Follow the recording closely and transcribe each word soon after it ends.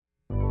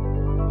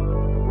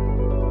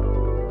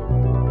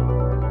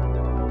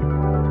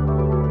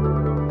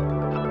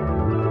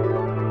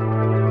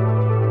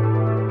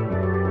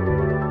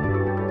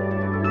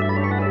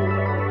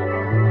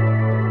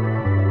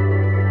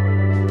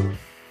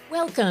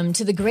Welcome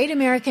to the Great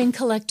American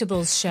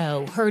Collectibles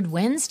Show, heard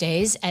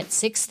Wednesdays at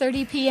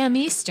 6:30 p.m.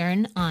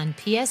 Eastern on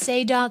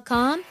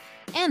PSA.com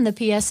and the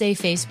PSA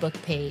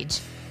Facebook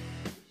page.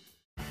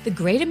 The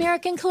Great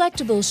American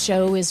Collectibles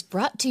Show is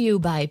brought to you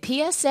by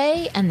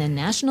PSA and the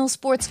National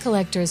Sports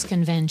Collectors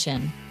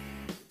Convention.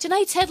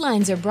 Tonight's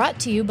headlines are brought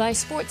to you by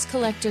Sports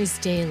Collectors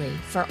Daily.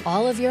 For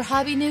all of your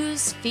hobby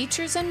news,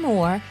 features, and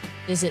more,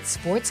 visit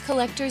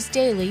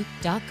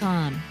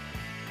sportscollectorsdaily.com.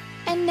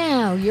 And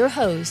now, your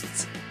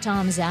hosts,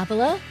 Tom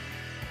Zappola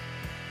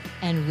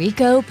and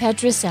Rico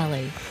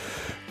Petroselli.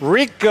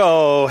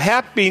 Rico,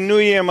 Happy New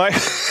Year, my.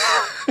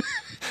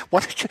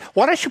 Why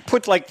don't you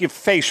put like your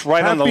face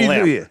right on the lamp?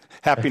 Happy New Year.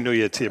 Happy New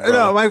Year to you, bro.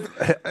 No, my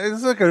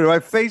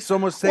face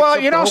almost takes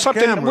up you know the whole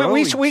something. Camera.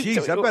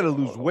 Jeez, I better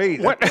lose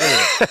weight.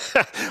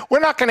 We're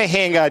not going to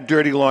hang our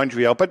dirty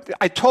laundry out, but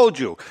I told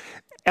you,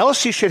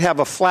 Elsie should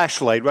have a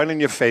flashlight right in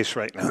your face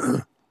right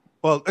now.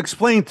 Well,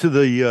 explain to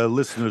the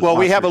listeners. Well,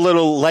 we have a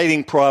little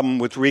lighting problem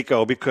with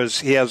Rico because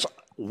he has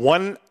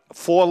one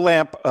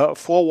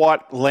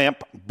 4-watt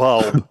lamp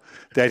bulb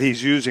that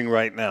he's using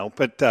right now.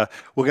 But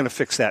we're going to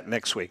fix that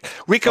next week.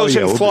 Rico's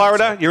in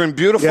Florida. You're in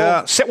beautiful.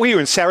 Yeah. Well, you're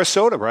in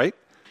Sarasota, right?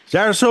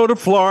 Sarasota,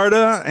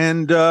 Florida,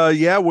 and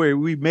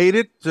we made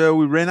it.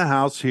 We rent a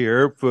house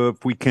here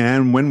if we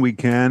can, when we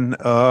can.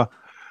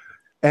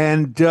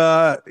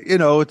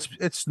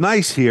 It's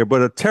nice here,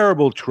 but a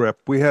terrible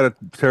trip. We had a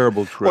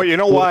terrible trip. Well, you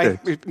know why?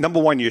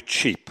 Number one, you're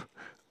cheap.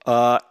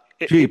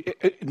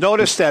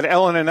 Notice that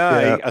Ellen and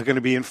I are going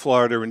to be in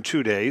Florida in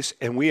 2 days,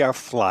 and we are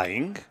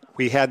flying.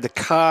 We had the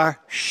car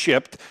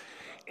shipped,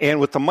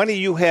 and with the money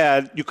you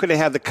had, you could have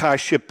had the car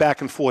shipped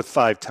back and forth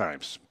 5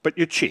 times. But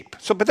you're cheap.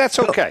 But that's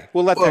okay.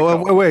 We'll let that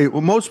go. Wait.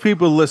 Well, most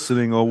people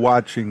listening or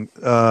watching,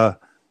 how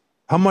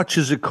much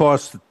does it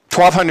cost?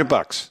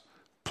 $1,200.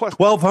 Plus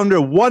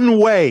 $1,200 one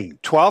way.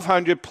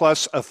 $1,200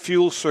 plus a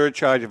fuel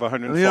surcharge of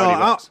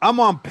 $140. I'm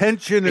on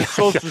pension and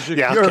Social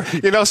Security. Okay.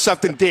 You know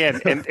something,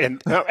 Dan,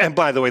 and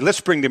by the way, let's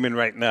bring them in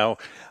right now.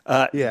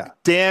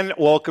 Dan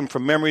Wulkin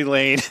from Memory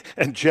Lane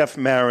and Jeff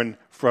Marren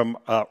from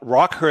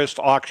Rockhurst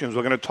Auctions.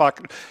 We're going to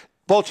talk.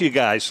 Both of you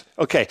guys.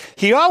 Okay.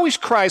 He always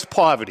cries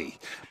poverty,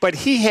 but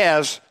he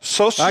has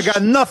social. I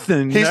got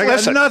nothing.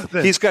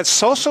 Nothing. He's got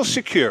Social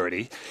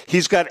Security.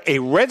 He's got a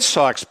Red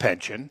Sox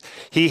pension.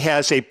 He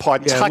has a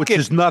Pawtucket. Which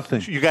is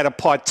nothing. You got a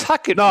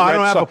Pawtucket. No, I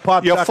don't have a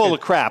Pawtucket. You're full of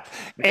crap.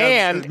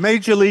 And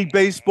Major League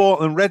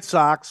Baseball and Red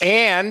Sox.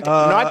 And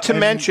not to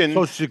mention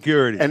Social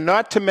Security. And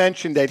not to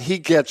mention that he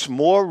gets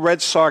more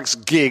Red Sox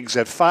gigs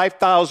at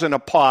 $5,000 a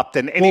pop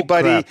than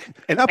anybody.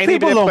 And now,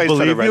 people don't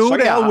believe you. Who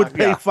the hell would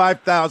pay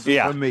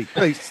 $5,000 for me?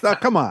 Please,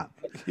 come on.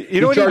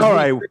 You know what? All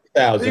right.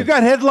 You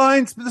got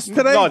headlines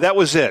today? No, that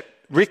was it.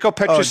 Rico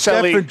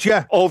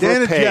Petroselli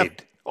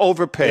overpaid.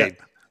 Overpaid.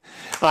 Yeah.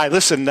 All right,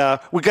 listen.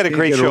 We got a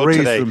great show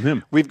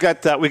today. We've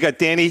got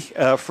Danny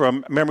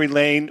from Memory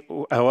Lane.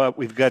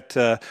 We've got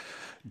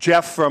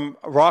Jeff from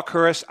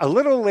Rockhurst. A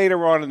little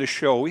later on in the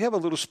show, we have a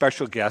little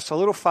special guest, a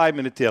little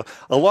 5-minute deal.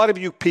 A lot of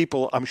you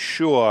people, I'm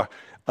sure,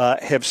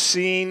 have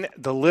seen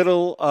the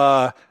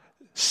little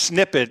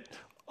snippet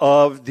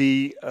of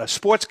the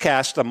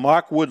sportscaster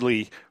Mark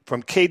Woodley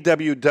from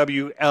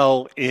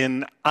KWWL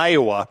in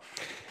Iowa.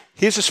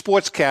 He's a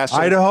sportscaster.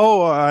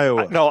 Idaho or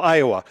Iowa? No,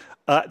 Iowa.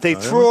 They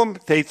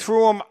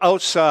threw him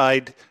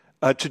outside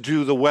to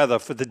do the weather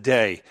for the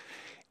day,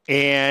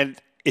 and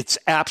it's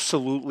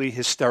absolutely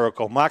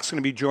hysterical. Mark's going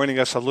to be joining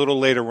us a little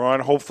later on,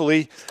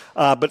 hopefully.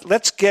 But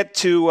let's get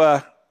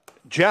to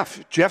Jeff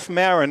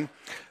Marren,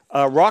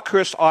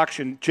 Rockhurst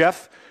Auction.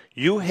 Jeff,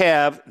 you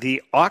have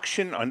the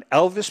auction on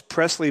Elvis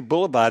Presley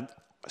Boulevard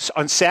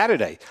on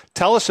Saturday.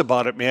 Tell us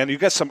about it, man. You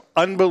got some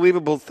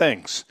unbelievable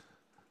things.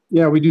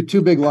 Yeah, we do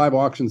 2 big live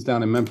auctions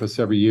down in Memphis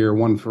every year,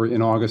 one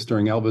in August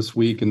during Elvis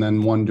Week and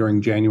then one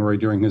during January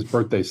during his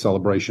birthday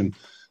celebration.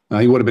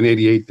 He would have been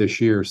 88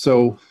 this year.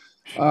 So,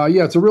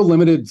 it's a real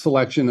limited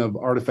selection of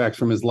artifacts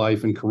from his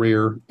life and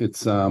career.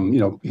 It's,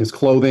 his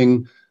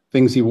clothing,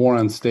 things he wore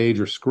on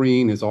stage or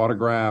screen, his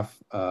autograph,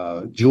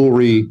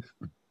 jewelry.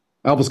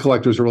 Elvis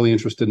collectors are really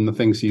interested in the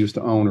things he used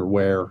to own or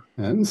wear,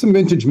 and some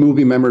vintage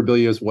movie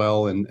memorabilia as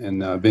well, and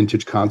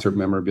vintage concert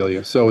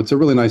memorabilia. So it's a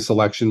really nice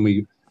selection.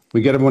 We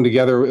get everyone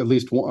together at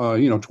least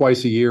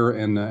twice a year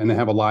and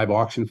have a live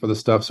auction for the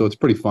stuff. So it's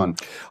pretty fun.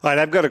 All right,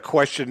 I've got a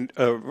question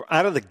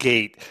out of the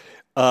gate.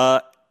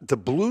 The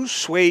blue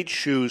suede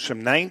shoes from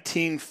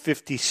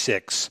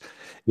 1956.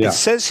 Yeah. It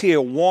says here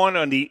worn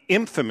on the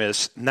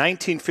infamous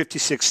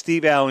 1956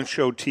 Steve Allen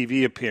Show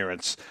TV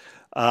appearance.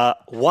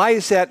 Why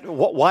is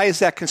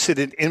that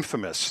considered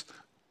infamous?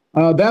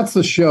 That's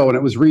the show, and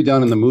it was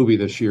redone in the movie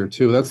this year,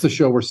 too. That's the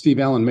show where Steve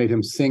Allen made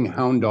him sing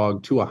Hound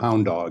Dog to a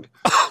hound dog.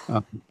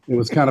 It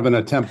was kind of an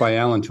attempt by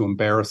Allen to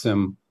embarrass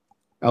him.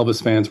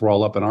 Elvis fans were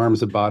all up in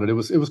arms about it. It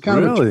was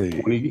kind of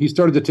when he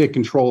started to take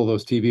control of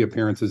those TV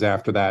appearances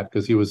after that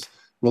because he was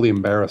really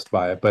embarrassed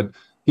by it. But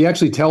he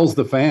actually tells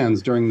the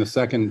fans during the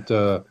second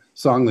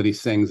song that he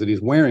sings that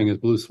he's wearing his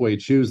blue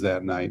suede shoes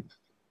that night.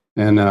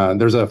 And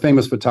there's a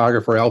famous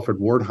photographer, Alfred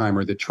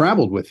Wertheimer, that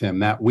traveled with him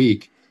that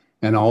week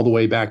and all the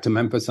way back to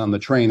Memphis on the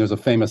train. There's a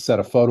famous set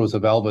of photos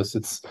of Elvis.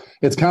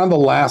 It's kind of the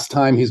last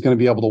time he's going to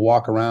be able to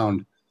walk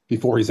around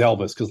before he's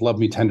Elvis, because Love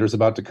Me Tender is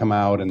about to come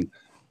out.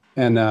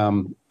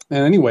 And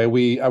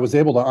anyway, I was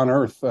able to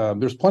unearth.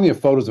 There's plenty of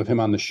photos of him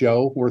on the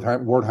show.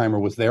 Wertheimer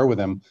was there with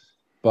him,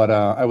 but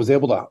I was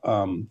able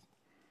to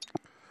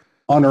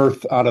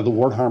unearth out of the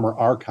Wertheimer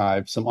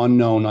archive some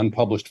unknown,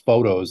 unpublished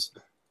photos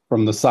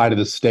from the side of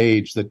the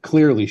stage that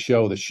clearly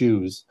show the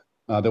shoes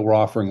that we're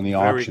offering in the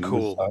auction. Very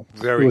cool.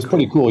 It was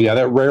pretty cool. Yeah,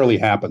 that rarely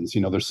happens.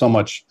 There's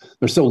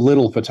so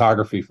little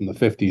photography from the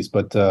 50s,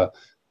 but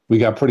we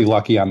got pretty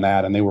lucky on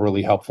that, and they were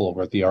really helpful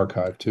over at the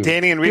archive too.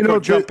 Danny and Rico,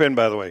 jump in,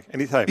 by the way,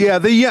 anytime. Yeah,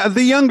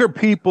 the younger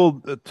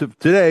people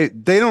today,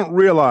 they don't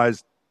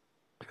realize.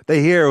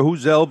 They hear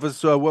who's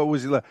Elvis, what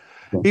was he like?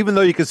 Even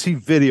though you can see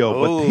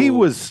video, but he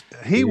was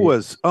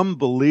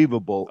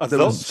unbelievable. He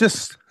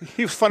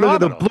was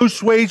phenomenal. Look at the blue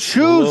suede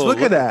shoes. Look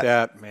at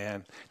that,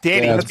 man.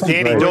 Danny,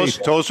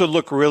 those would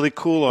look really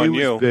cool on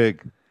you.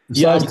 Big.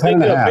 Yeah, I'm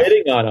thinking of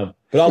bidding on them.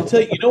 But I'll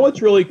tell you,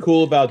 what's really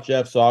cool about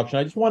Jeff's auction?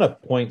 I just want to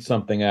point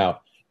something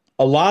out.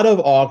 A lot of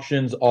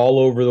auctions all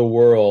over the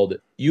world,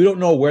 you don't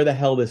know where the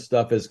hell this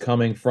stuff is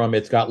coming from.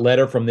 It's got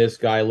letter from this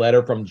guy,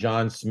 letter from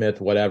John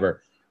Smith,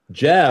 whatever.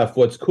 Jeff,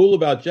 what's cool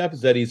about Jeff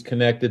is that he's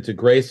connected to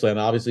Graceland.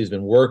 Obviously, he's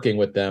been working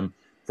with them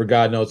for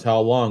God knows how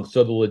long.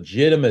 So the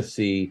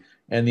legitimacy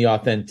and the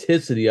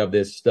authenticity of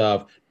this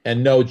stuff,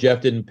 and no,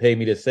 Jeff didn't pay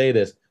me to say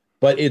this,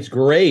 but it's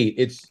great.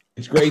 It's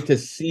great to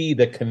see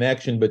the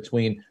connection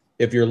between,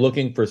 if you're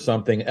looking for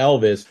something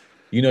Elvis,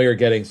 you're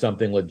getting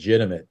something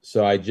legitimate.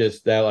 So I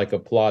just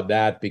applaud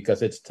that,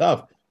 because it's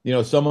tough.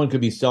 Someone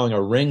could be selling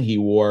a ring he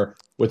wore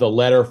with a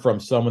letter from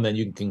someone that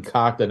you can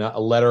concoct a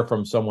letter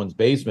from someone's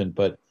basement,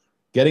 but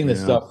getting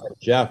this stuff from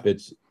Jeff,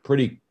 it's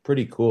pretty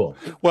cool.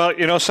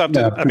 Well,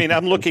 something. I mean,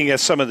 I'm looking at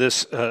some of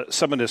this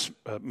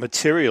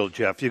material,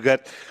 Jeff. You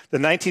got the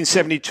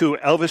 1972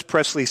 Elvis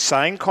Presley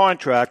signed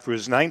contract for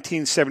his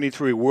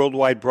 1973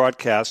 worldwide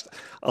broadcast,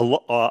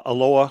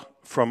 Aloha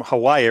from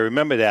Hawaii.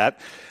 Remember that?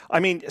 I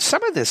mean,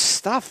 some of this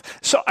stuff.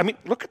 So, I mean,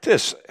 look at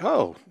this.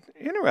 Oh,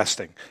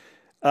 interesting.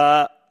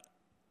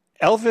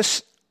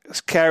 Elvis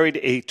carried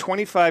a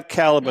 .25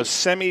 caliber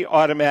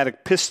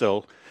semi-automatic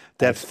pistol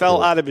that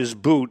fell out of his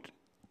boot.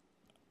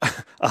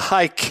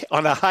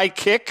 On a high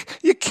kick?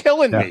 You're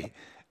killing me.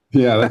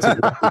 Yeah, that's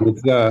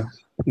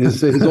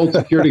his old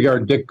security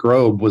guard, Dick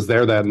Grobe, was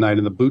there that night,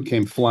 and the boot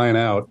came flying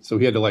out, so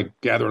he had to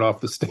gather it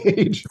off the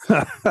stage.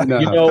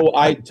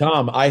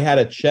 I had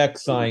a check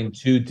signed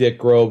to Dick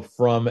Grobe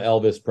from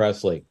Elvis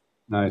Presley.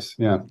 Nice,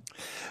 yeah.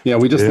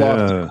 We just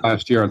lost him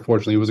last year,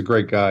 unfortunately. He was a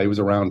great guy. He was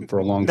around for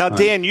a long time. Now,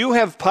 Dan, you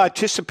have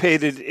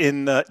participated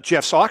in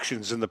Jeff's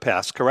auctions in the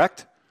past,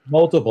 correct?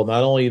 Multiple,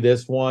 not only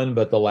this one,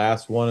 but the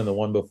last one and the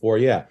one before.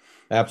 Yeah,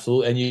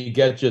 absolutely. And you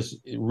get just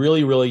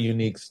really, really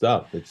unique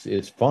stuff.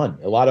 It's fun.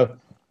 A lot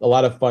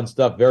of fun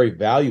stuff, very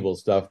valuable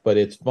stuff, but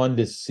it's fun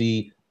to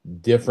see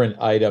different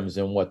items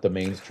in what the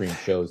mainstream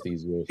shows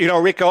these years.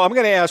 Rico, I'm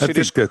going to ask you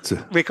this.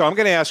 Rico, I'm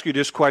going to ask you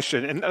this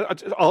question, and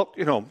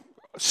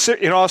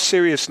in all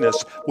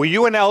seriousness, were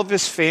you an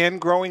Elvis fan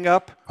growing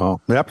up? Oh,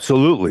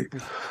 absolutely.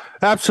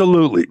 There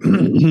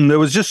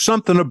was just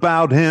something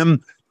about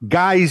him.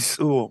 Guys,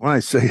 when I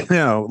say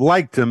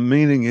liked him,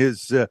 meaning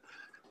his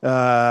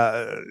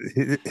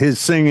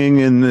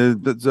singing and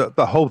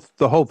the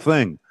whole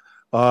thing.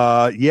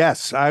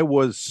 Yes, I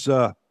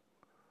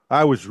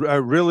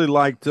really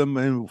liked him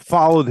and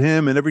followed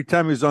him, and every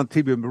time he was on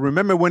TV.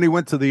 Remember when he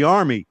went to the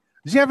Army?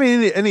 Does he have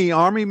any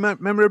Army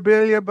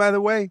memorabilia, by the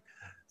way,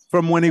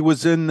 from when he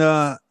was in?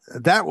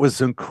 That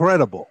was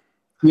incredible.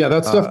 Yeah,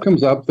 that stuff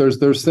comes up.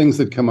 There's things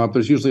that come up.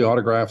 There's usually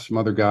autographs from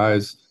other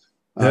guys.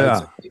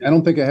 I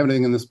don't think I have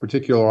anything in this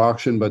particular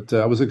auction, but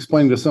I was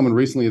explaining to someone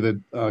recently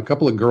that a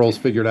couple of girls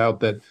figured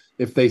out that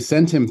if they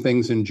sent him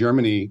things in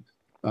Germany,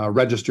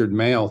 registered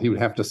mail, he would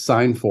have to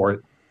sign for it,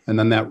 and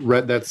then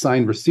that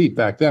signed receipt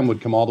back then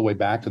would come all the way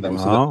back to them.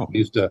 So he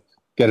used to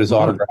get his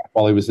autograph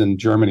while he was in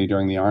Germany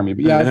during the Army.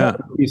 But I thought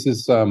the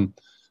pieces,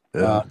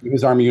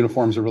 his Army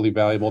uniforms are really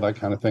valuable, that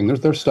kind of thing.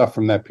 There's stuff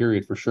from that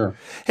period for sure.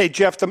 Hey,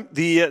 Jeff,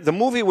 the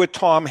movie with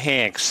Tom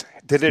Hanks,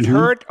 did it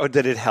hurt or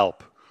did it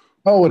help?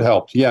 Oh, it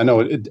helped. Yeah, no,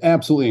 it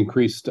absolutely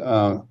increased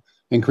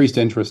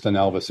interest in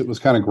Elvis. It was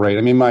kind of great.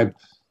 I mean, my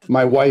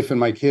wife and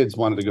my kids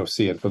wanted to go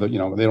see it they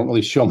don't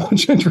really show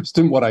much interest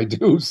in what I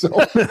do, so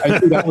I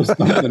knew that was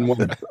something.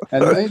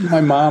 And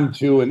my mom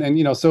too,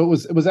 and so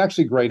it was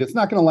actually great. It's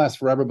not going to last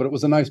forever, but it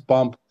was a nice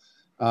bump.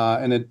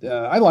 And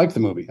I liked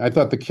the movie. I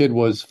thought the kid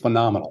was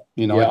phenomenal.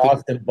 I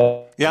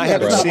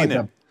haven't seen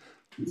it.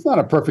 It's not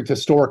a perfect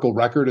historical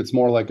record. It's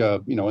more like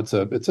it's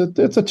a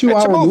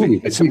 2-hour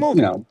movie. It's a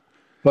movie.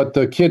 But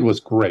the kid was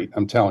great.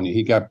 I'm telling you,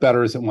 he got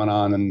better as it went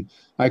on, and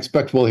I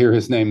expect we'll hear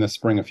his name this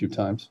spring a few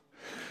times.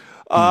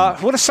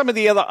 What are some of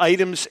the other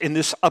items in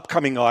this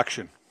upcoming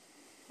auction?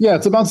 Yeah,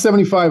 it's about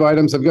 75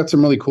 items. I've got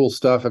some really cool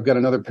stuff. I've got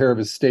another pair of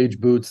his stage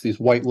boots, these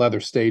white leather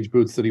stage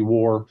boots that he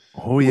wore.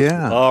 Oh,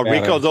 yeah. Oh,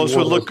 Rico, those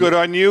would look good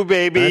on you,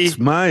 baby.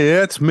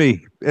 That's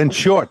me. And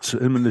shorts.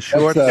 I'm in the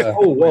shorts.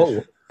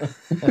 Whoa.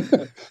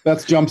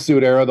 That's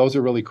jumpsuit era. Those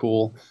are really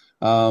cool.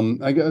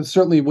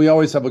 Certainly, we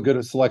always have a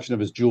good selection of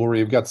his jewelry.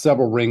 We've got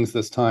several rings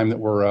this time that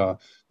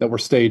were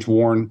stage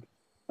worn.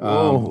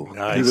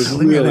 Nice. He was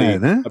really a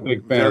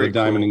big fan of the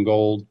diamond and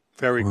gold.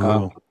 Very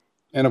cool.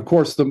 And of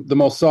course, the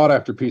most sought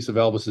after piece of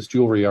Elvis's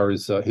jewelry are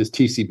his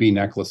TCB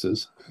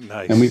necklaces.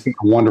 Nice. And we've got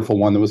a wonderful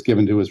one that was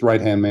given to his right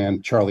hand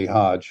man, Charlie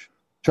Hodge.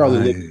 Charlie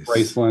lived in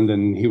Graceland,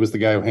 and he was the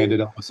guy who handed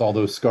Elvis all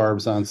those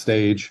scarves on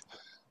stage.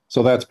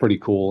 So that's pretty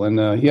cool.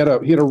 And he had a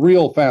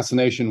real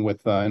fascination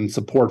with and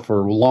support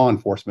for law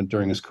enforcement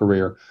during his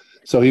career.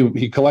 So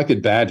he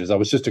collected badges. I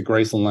was just at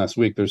Graceland last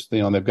week.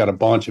 They've got a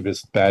bunch of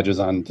his badges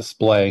on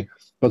display,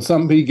 but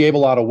some he gave a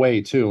lot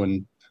away too.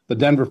 And the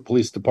Denver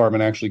Police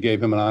Department actually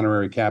gave him an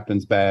honorary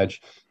captain's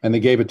badge, and they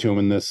gave it to him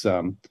in this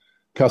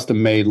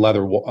custom-made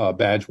leather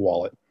badge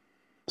wallet.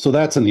 So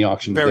that's in the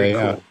auction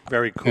today.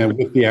 Very cool. And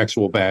with the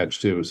actual badge,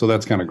 too. So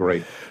that's kind of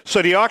great.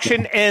 So the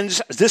auction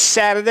ends this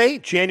Saturday,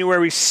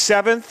 January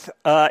 7th,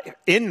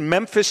 in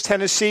Memphis,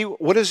 Tennessee.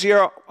 What is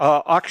your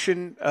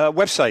auction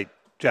website,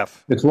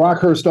 Jeff? It's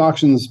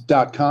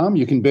rockhurstauctions.com.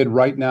 You can bid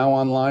right now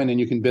online, and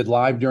you can bid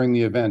live during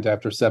the event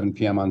after 7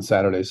 p.m. on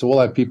Saturday. So we'll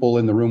have people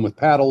in the room with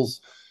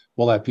paddles.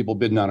 We'll have people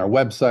bidding on our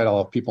website.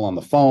 I'll have people on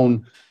the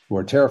phone who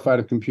are terrified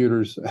of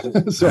computers.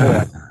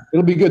 So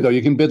it'll be good, though.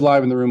 You can bid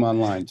live in the room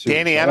online, too.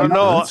 Danny, I don't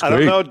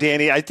know,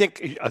 Danny. I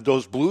think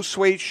those blue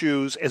suede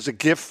shoes as a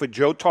gift for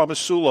Joe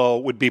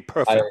Tomasulo would be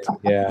perfect.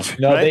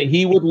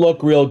 He would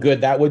look real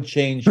good. That would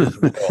change his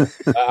role.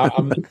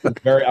 I'm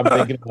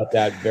thinking about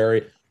that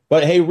very.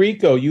 But hey,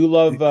 Rico, you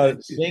love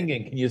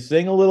singing. Can you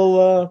sing a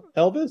little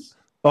Elvis?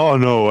 Oh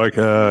no,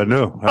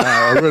 no,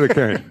 I really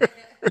can't.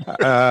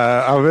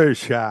 I'm very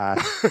shy.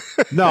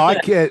 No, I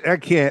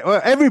can't.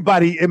 Well,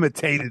 everybody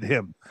imitated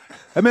him.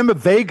 I remember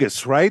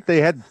Vegas, right? They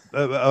had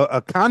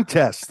a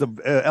contest, the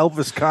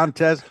Elvis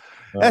contest.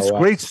 That's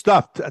great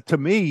stuff. To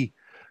me,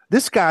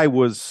 this guy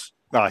was.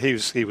 No, he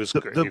was one of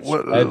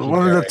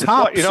the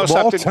tops of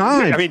all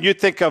time. I mean, you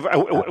think of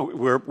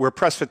we're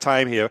pressed for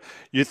time here.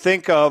 You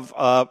think of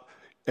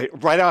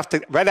right out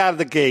of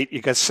the gate.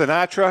 You got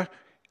Sinatra.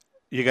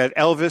 You got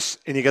Elvis,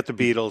 and you got the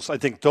Beatles. I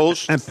think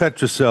those... And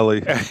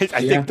Petrocelli.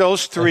 I think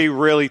those three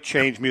really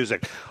changed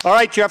music. All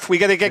right, Jeff, we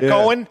got to get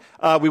going.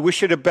 We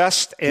wish you the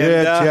best,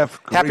 and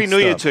Jeff, Happy New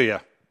Year to you.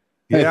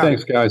 Hey,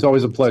 thanks, guys.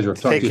 Always a pleasure.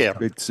 Take care.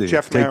 Great to see you.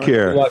 Jeff Take Marren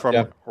care. From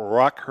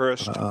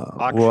Rockhurst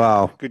Auction.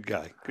 Wow. Good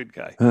guy.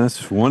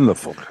 That's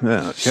wonderful.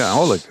 Yeah,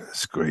 all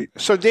that's great.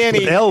 So, Danny.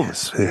 With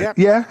Elvis.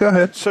 Yeah, go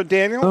ahead. So,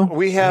 Daniel,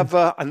 we have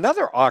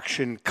another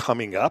auction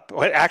coming up.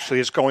 Well, actually,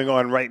 it's going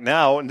on right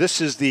now, and this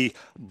is the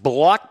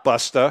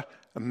Blockbuster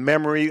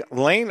Memory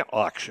Lane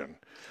auction.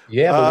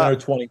 Yeah, the winner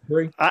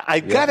 23. I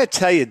got to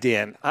tell you,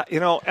 Dan,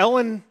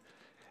 Ellen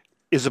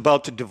is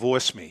about to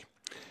divorce me.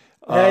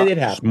 It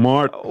happened.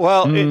 Smart.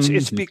 Well,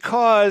 it's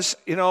because,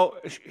 I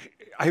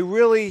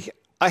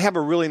have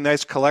a really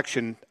nice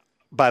collection,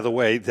 by the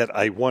way, that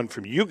I won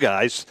from you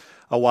guys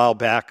a while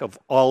back of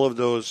all of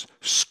those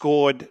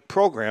scored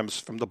programs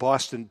from the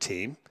Boston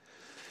team.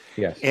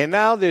 Yes. And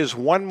now there's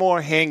one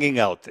more hanging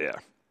out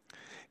there.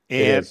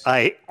 And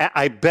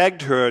I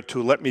begged her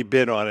to let me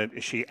bid on it,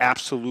 and she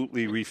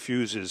absolutely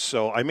refuses.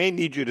 So I may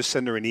need you to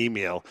send her an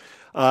email.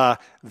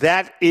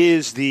 That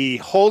is the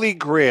holy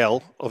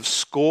grail of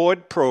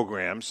scored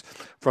programs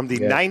from the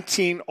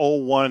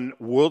 1901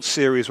 World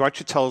Series. Why don't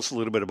you tell us a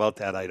little bit about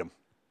that item?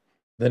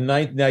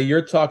 Now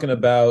you're talking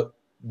about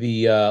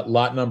the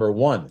lot number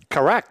 1.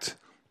 Correct.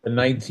 The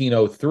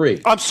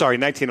 1903. I'm sorry,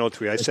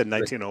 1903. I said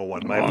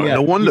 1901.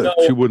 No wonder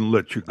she wouldn't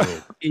let you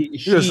go.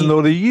 She doesn't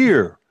know the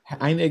year.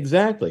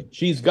 Exactly.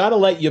 She's got to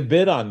let you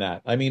bid on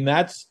that. I mean,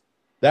 that's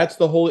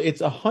the whole. It's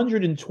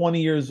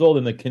 120 years old,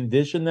 and the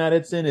condition that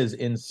it's in is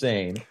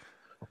insane.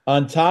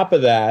 On top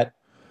of that,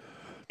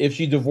 if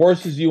she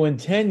divorces you in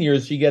 10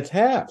 years, she gets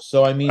half.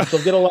 So I mean,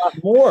 she'll get a lot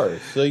more.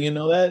 So you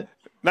know that.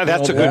 Now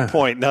that's a good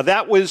point. Now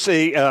that was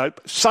a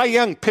Cy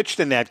Young pitched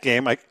in that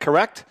game.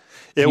 Correct?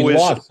 He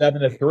lost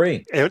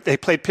 7-3. They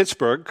played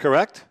Pittsburgh.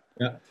 Correct?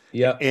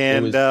 Yeah.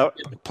 And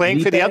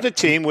playing for the other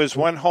team was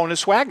one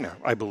Honus Wagner,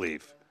 I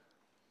believe.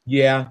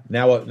 Yeah,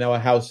 now a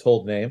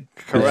household name.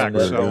 Correct.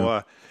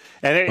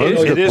 And it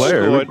is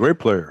player, scored. Great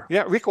player.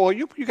 Yeah, Rico. Well,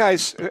 you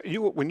guys,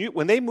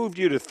 when they moved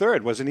you to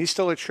third, wasn't he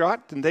still at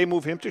short? Didn't they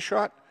move him to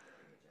short?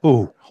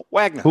 Who?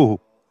 Wagner.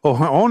 Who? Oh,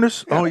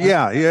 Honus? Yeah. Oh,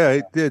 yeah,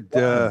 he did.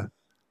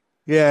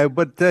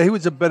 But he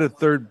was a better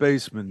third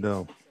baseman,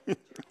 though.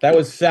 That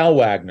was Sal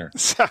Wagner.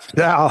 Sal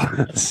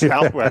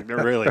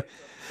Wagner, really.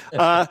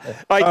 All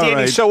right, Danny.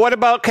 Right. So what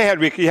about? Go ahead,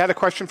 Rico. You had a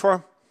question for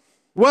him?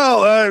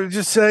 Well,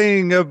 just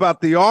saying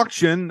about the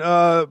auction,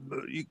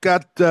 you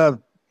got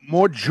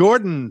more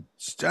Jordan.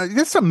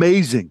 That's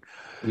amazing.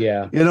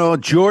 Yeah.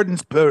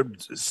 Jordan's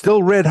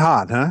still red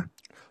hot, huh?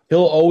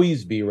 He'll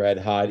always be red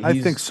hot. I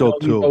think so,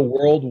 too. He's a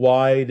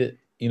worldwide,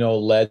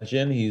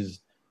 legend. He's,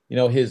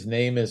 his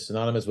name is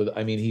synonymous with,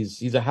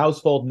 he's a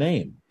household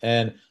name.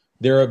 And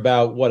there are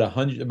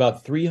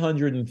about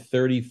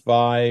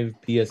 335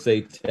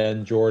 PSA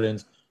 10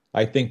 Jordans.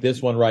 I think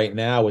this one right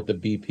now with the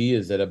BP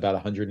is at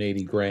about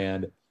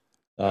 $180,000.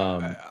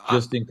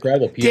 Just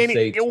incredible. PSA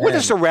Danny, 10. what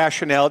is the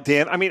rationale,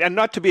 Dan? I mean, and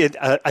not to be a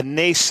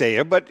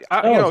naysayer, but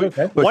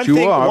okay.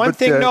 one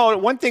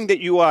thing that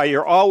you are,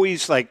 you're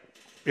always like,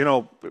 you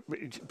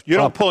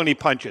don't pull any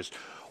punches.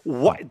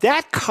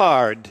 That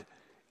card,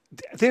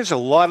 there's a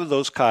lot of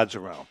those cards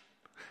around.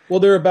 Well,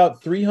 there are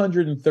about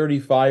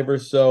 335 or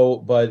so,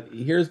 but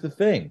here's the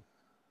thing.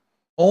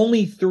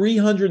 Only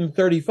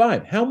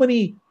 335. How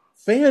many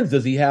fans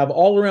does he have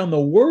all around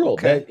the world?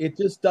 Okay. It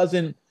just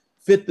doesn't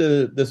fit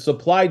the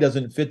supply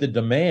doesn't fit the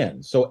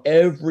demand. So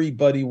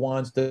everybody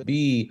wants to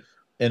be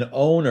an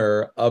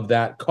owner of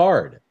that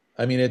card.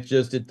 I mean, it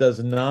does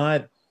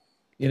not,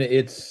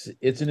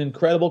 it's an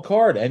incredible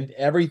card. And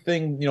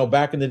everything,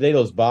 back in the day,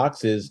 those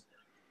boxes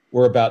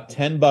were about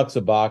 $10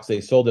 a box.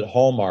 They sold at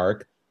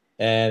Hallmark,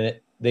 and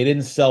they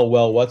didn't sell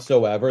well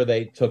whatsoever.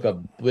 They took a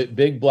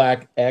big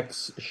black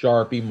X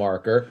Sharpie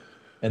marker,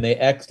 and they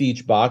X'd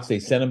each box. They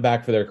sent them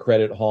back for their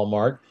credit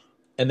Hallmark,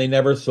 and they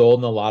never sold,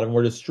 and a lot of them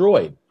were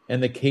destroyed.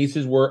 And the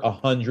cases were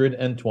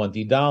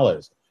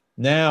 $120.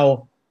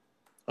 Now,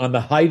 on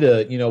the height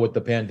of, with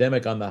the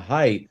pandemic on the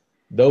height,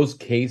 those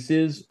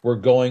cases were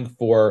going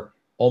for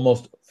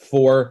almost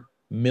 $4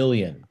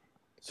 million.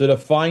 So to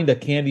find a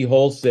candy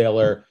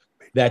wholesaler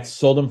that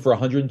sold them for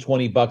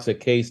 $120 a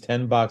case,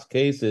 10-box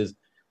cases,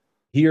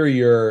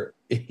 here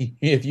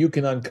if you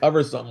can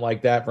uncover something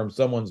like that from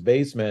someone's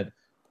basement,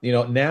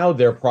 now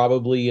they're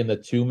probably in the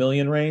 2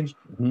 million range,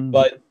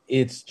 but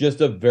it's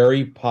just a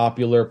very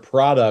popular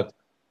product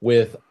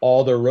with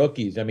all the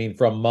rookies. I mean,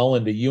 from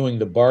Mullen to Ewing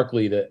to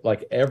Barkley to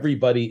like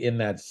everybody in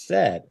that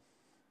set,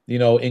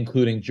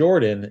 including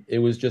Jordan, it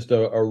was just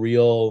a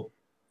real,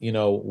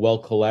 well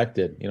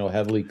collected,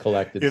 heavily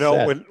collected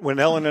set. When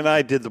Ellen and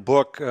I did the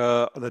book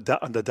on the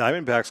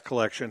Diamondbacks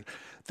collection,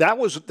 that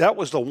was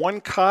the one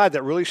card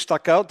that really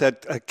stuck out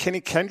that Kenny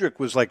Kendrick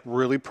was like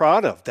really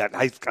proud of. That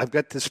I've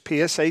got this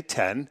PSA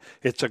 10.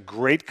 It's a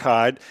great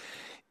card,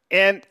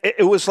 and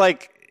it was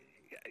like,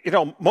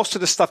 most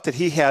of the stuff that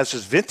he has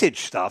is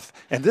vintage stuff,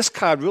 and this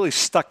card really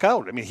stuck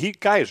out. I mean,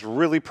 guy is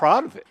really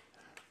proud of it.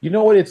 You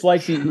know what? It's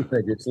like the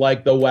image. It's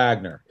like the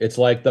Wagner. It's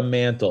like the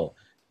mantle.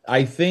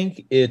 I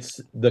think it's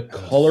the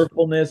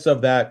colorfulness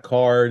of that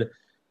card.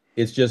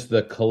 It's just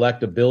the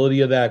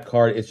collectability of that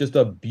card. It's just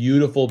a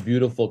beautiful,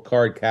 beautiful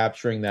card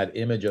capturing that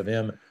image of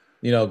him,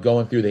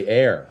 going through the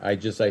air. I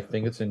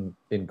think it's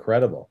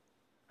incredible.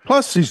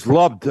 Plus, he's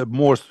loved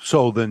more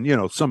so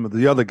than, some of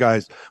the other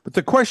guys. But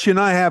the question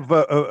I have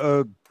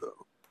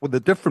with a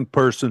different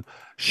person,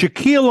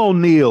 Shaquille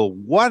O'Neal,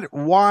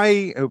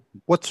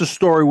 what's the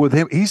story with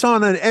him? He's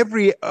on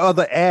every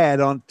other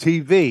ad on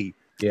TV.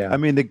 Yeah. I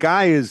mean, the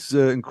guy is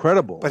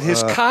incredible. But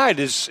his card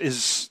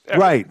is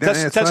right.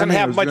 Doesn't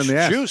have much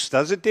juice,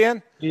 does it,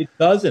 Dan? It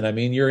doesn't. I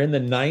mean, you're in the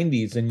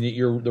 90s, and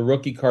the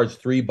rookie card's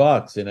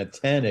 $3. In a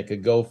 10, it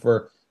could go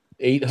for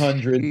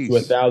 $800 to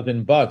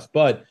 $1,000.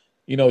 But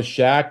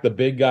Shaq, the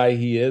big guy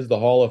he is, the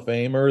Hall of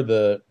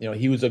Famer,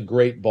 he was a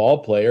great ball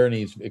player, and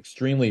he's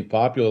extremely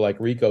popular. Like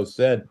Rico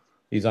said,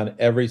 he's on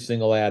every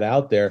single ad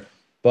out there.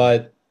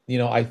 But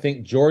I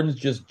think Jordan's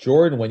just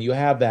Jordan. When you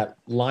have that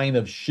line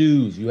of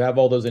shoes, you have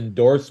all those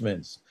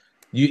endorsements.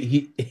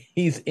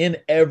 He's in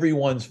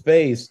everyone's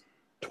face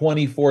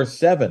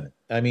 24/7.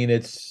 I mean,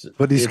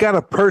 but he's got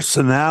a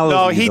personality.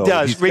 No, he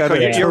does. Rico,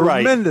 you're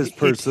right. Tremendous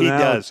personality.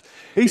 He does.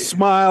 He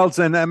smiles,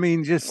 and I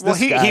mean,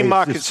 he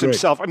markets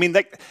himself. I mean,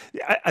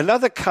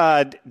 another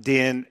card,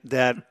 Dan,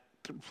 that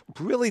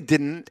really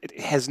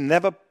has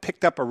never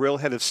picked up a real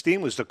head of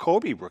steam was the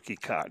Kobe rookie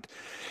card.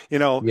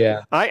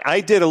 Yeah.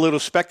 I did a little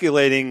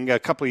speculating a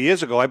couple of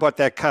years ago. I bought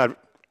that card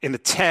in a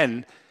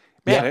 10.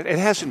 Man, it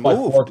hasn't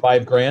moved. $4 or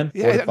 $5 grand.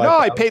 Yeah, no,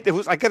 I paid.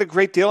 I got a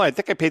great deal. I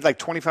think I paid like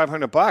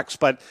 $2,500,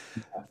 but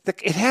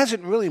it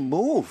hasn't really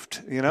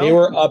moved. They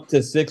were up to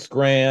 $6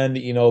 grand.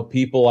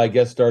 People I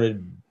guess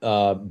started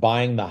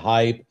buying the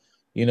hype.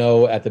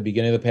 At the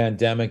beginning of the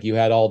pandemic, you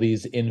had all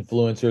these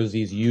influencers,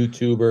 these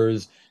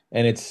YouTubers,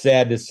 and it's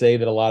sad to say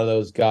that a lot of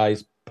those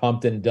guys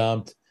pumped and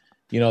dumped.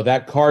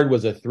 That card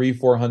was a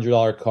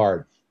 $300-$400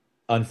 card.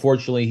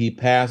 Unfortunately, he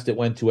passed. It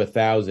went to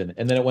 1,000,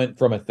 and then it went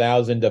from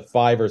 1,000 to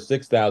 5,000 or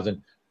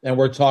 6,000. And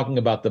we're talking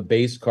about the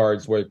base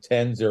cards where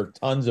tens or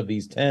tons of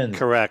these tens.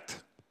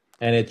 Correct.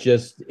 And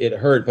it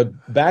hurt.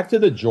 But back to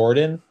the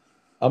Jordan,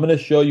 I'm going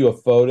to show you a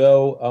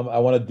photo. I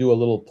want to do a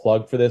little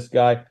plug for this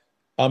guy.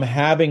 I'm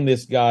having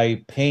this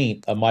guy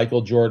paint a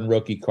Michael Jordan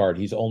rookie card.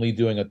 He's only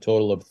doing a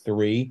total of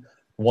 3.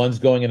 One's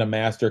going in a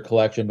master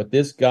collection. But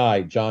this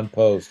guy, John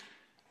Post,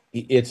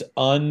 it's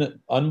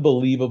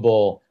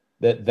unbelievable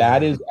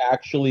that is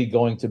actually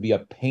going to be a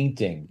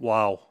painting.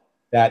 Wow.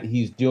 That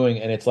he's doing,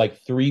 and it's like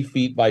 3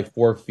 feet by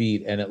 4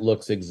 feet, and it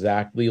looks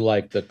exactly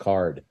like the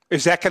card.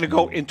 Is that going to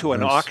go into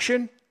an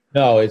auction?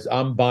 No,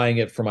 I'm buying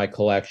it for my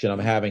collection. I'm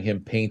having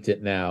him paint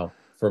it now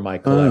for my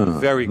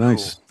collection. Very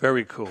nice. Cool.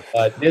 Very cool.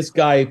 This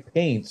guy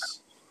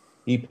paints.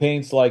 He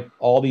paints like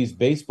all these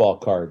baseball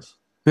cards.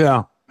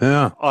 Yeah.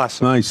 Yeah.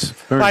 Awesome. Nice.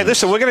 All right,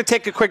 listen, we're going to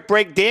take a quick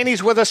break.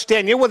 Danny's with us.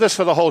 Dan, you're with us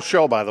for the whole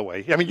show, by the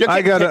way. I mean,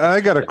 I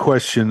got a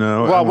question.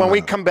 Well, when we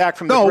come back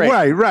from the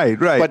break. Right.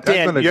 But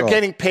Dan, you're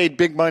getting paid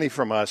big money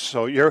from us,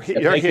 so you're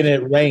making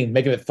it rain,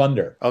 making it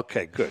thunder.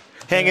 Okay, good.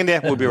 Hang in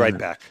there. We'll be right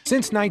back.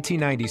 Since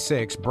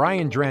 1996,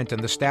 Brian Drent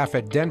and the staff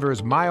at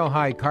Denver's Mile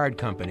High Card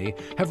Company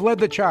have led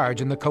the charge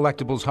in the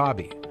collectibles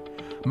hobby.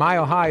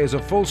 Mile High is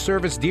a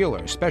full-service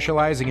dealer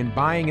specializing in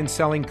buying and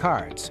selling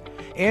cards,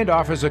 and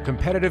offers a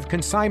competitive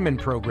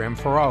consignment program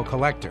for all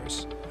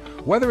collectors.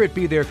 Whether it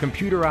be their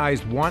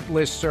computerized want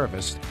list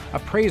service,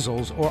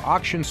 appraisals, or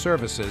auction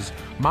services,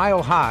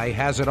 Mile High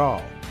has it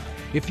all.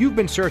 If you've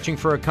been searching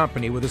for a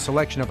company with a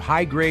selection of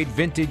high-grade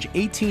vintage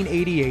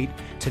 1888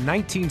 to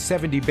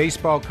 1970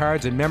 baseball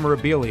cards and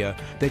memorabilia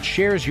that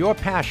shares your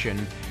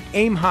passion,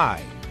 aim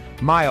high,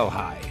 Mile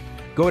High.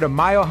 Go to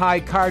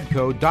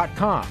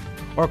milehighcardco.com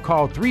or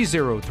call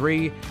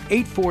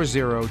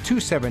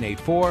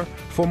 303-840-2784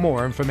 for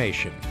more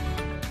information.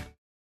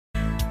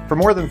 For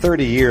more than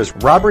 30 years,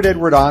 Robert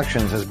Edward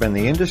Auctions has been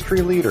the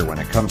industry leader when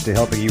it comes to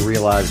helping you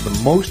realize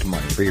the most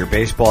money for your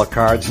baseball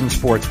cards and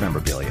sports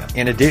memorabilia.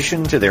 In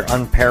addition to their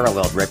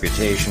unparalleled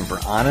reputation for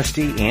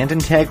honesty and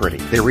integrity,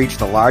 they reach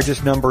the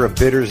largest number of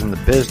bidders in the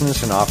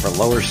business and offer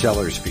lower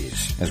seller's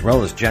fees, as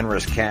well as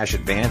generous cash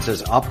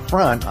advances up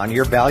front on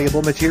your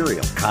valuable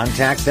material.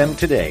 Contact them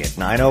today at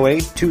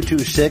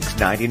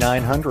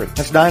 908-226-9900.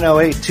 That's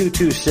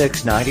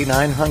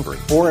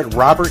 908-226-9900 or at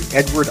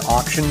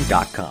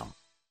robertedwardauction.com.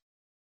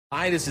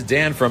 Hi, this is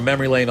Dan from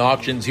Memory Lane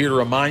Auctions, here to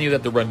remind you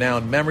that the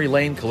renowned Memory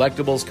Lane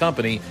Collectibles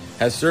Company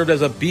has served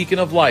as a beacon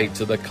of light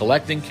to the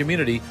collecting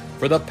community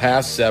for the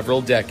past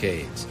several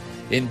decades.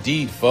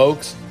 Indeed,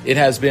 folks, it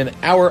has been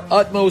our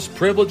utmost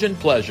privilege and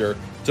pleasure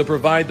to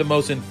provide the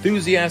most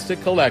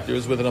enthusiastic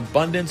collectors with an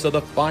abundance of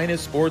the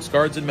finest sports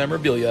cards and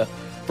memorabilia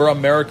for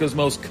America's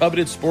most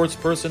coveted sports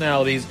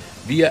personalities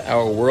via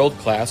our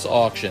world-class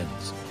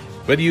auctions.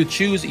 Whether you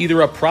choose either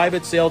a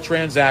private sale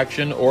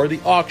transaction or the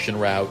auction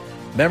route,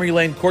 Memory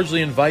Lane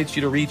cordially invites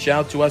you to reach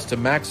out to us to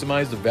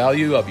maximize the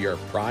value of your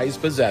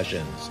prized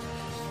possessions.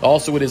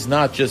 Also, it is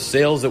not just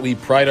sales that we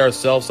pride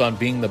ourselves on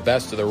being the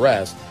best of the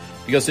rest,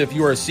 because if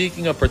you are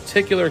seeking a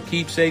particular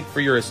keepsake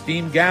for your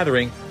esteemed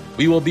gathering,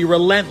 we will be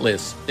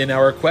relentless in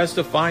our quest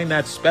to find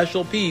that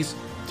special piece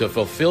to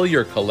fulfill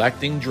your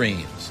collecting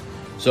dreams.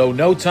 So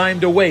no time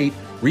to wait.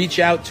 Reach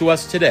out to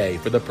us today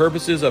for the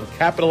purposes of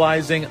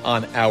capitalizing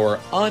on our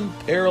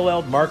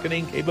unparalleled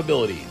marketing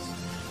capabilities.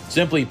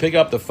 Simply pick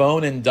up the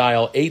phone and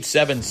dial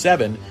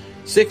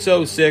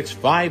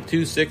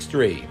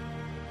 877-606-5263.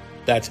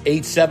 That's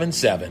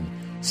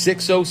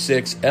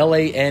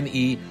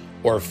 877-606-LANE,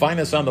 or find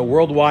us on the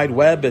World Wide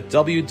Web at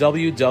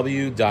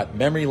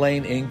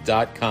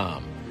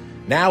www.memorylaneinc.com.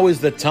 Now is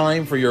the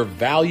time for your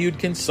valued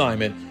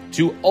consignment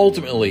to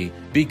ultimately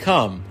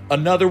become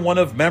another one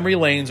of Memory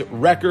Lane's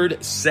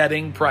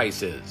record-setting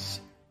prices.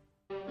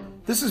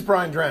 This is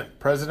Brian Drent,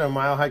 president of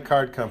Mile High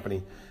Card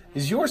Company.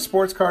 Is your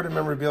sports card and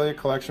memorabilia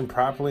collection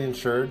properly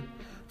insured?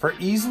 For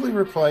easily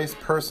replaced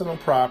personal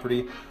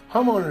property,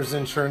 homeowners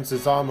insurance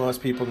is all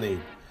most people need.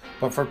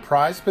 But for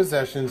prized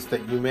possessions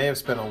that you may have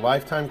spent a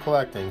lifetime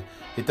collecting,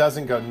 it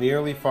doesn't go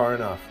nearly far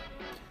enough.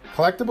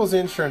 Collectibles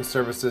Insurance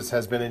Services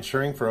has been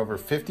insuring for over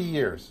 50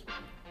 years.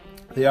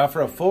 They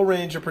offer a full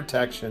range of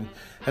protection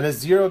and a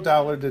 $0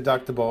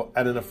 deductible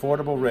at an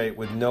affordable rate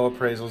with no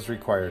appraisals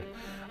required.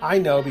 I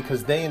know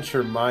because they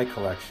insure my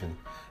collection.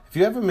 If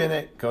you have a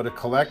minute, go to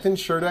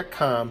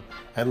collectinsure.com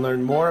and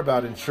learn more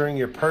about insuring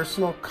your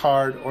personal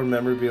card or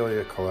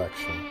memorabilia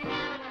collection.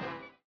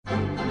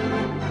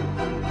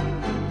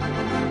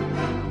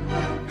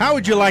 How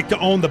would you like to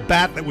own the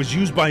bat that was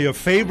used by your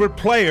favorite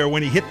player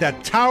when he hit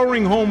that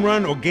towering home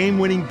run or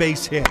game-winning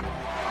base hit?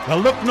 Now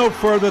look no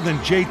further than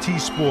JT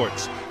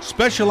Sports,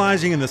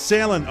 specializing in the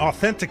sale and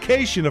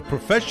authentication of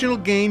professional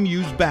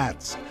game-used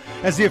bats.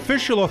 As the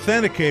official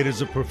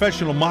authenticators of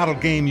professional model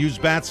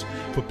game-used bats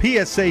for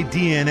PSA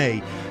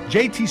DNA,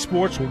 JT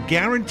Sports will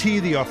guarantee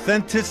the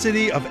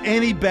authenticity of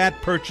any bat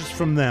purchased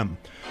from them.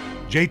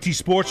 JT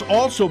Sports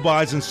also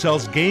buys and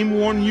sells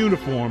game-worn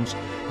uniforms,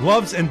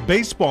 gloves, and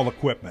baseball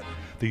equipment.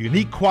 The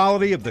unique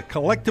quality of the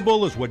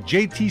collectible is what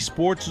JT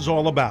Sports is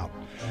all about.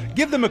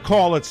 Give them a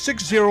call at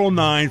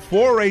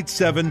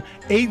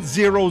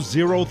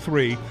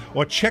 609-487-8003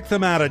 or check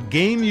them out at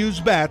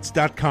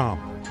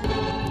GameUseBats.com.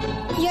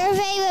 Your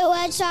favorite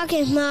Red Sox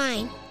is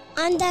mine.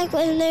 On deck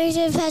with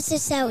Nerds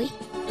Pasticelli.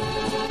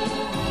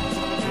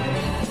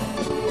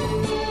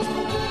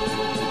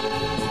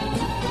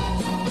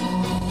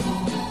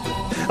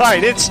 All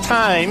right, it's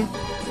time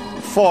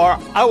for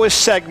our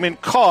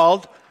segment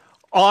called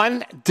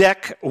On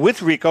Deck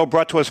with Rico,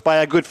 brought to us by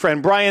our good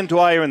friend Brian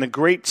Dwyer and the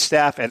great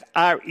staff at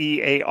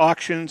REA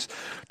Auctions.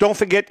 Don't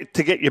forget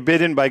to get your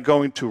bid in by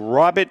going to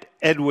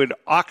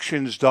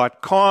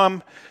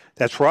robertedwardauctions.com.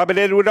 That's Robert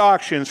Edward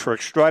Auctions for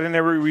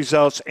extraordinary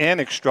results and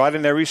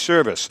extraordinary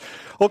service.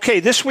 Okay,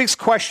 this week's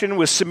question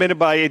was submitted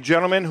by a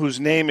gentleman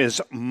whose name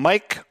is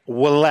Mike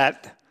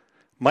Willett.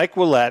 Mike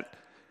Willett.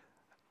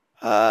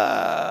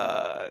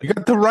 You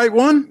got the right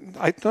one?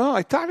 I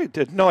thought I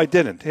did. No, I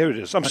didn't. Here it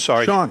is. I'm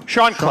sorry. Sean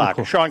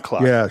Clark. Sean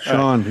Clark. Yeah,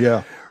 Sean,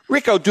 yeah.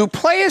 Rico, do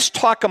players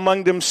talk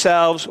among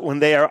themselves when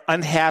they are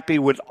unhappy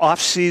with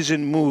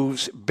off-season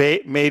moves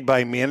made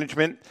by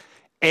management,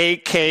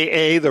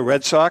 a.k.a. the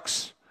Red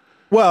Sox?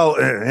 Well,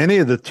 any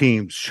of the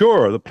teams,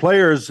 sure. The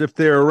players, if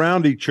they're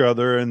around each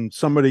other and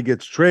somebody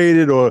gets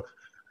traded, or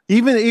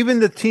even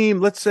the team.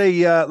 Let's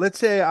say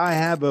I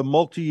have a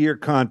multi-year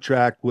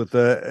contract with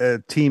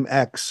a team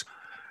X,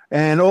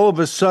 and all of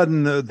a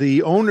sudden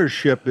the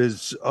ownership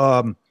is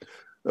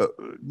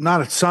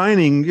not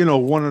assigning,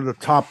 one of the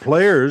top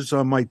players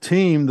on my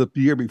team the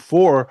year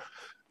before.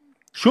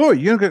 Sure,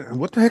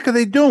 what the heck are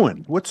they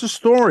doing? What's the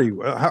story?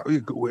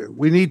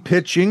 We need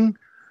pitching.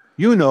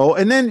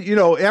 And then,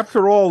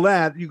 after all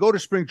that, you go to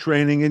spring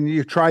training and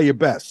you try your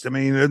best. I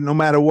mean, no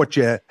matter what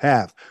you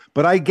have.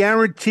 But I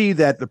guarantee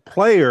that the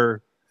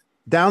player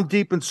down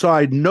deep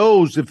inside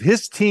knows if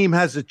his team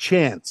has a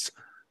chance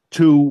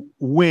to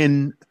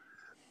win,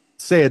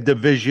 say, a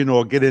division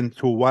or get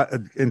into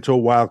a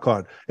wild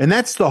card. And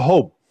that's the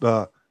hope,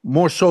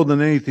 more so than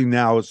anything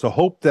now. It's the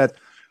hope that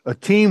a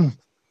team,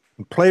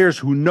 players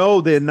who know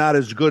they're not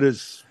as good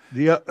as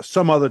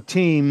some other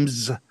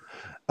teams –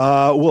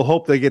 we'll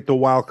hope they get the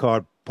wild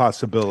card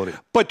possibility.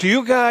 But do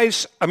you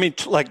guys, I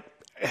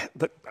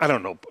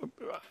don't know,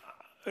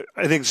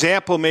 an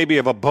example maybe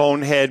of a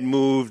bonehead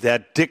move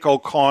that Dick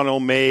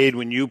O'Connell made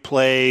when you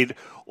played?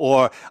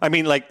 Or,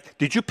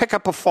 did you pick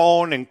up a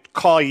phone and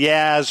call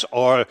Yaz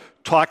or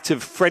talk to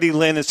Freddie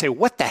Lynn and say,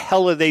 what the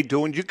hell are they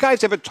doing? Do you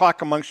guys ever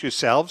talk amongst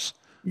yourselves?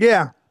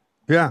 Yeah.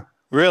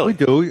 Really? We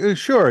do.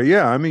 Sure,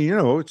 yeah.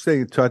 Stay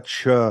in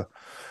touch.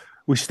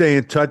 We stay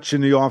in touch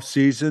in the off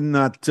season,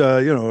 not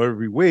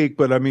every week,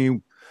 but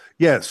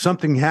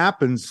something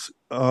happens.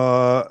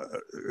 A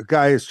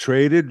guy is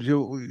traded.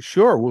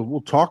 Sure,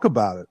 we'll talk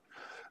about it.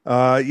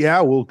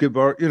 We'll give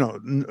our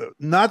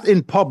not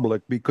in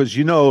public because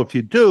if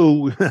you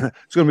do,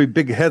 it's going to be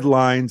big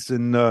headlines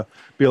and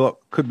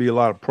could be a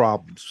lot of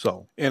problems.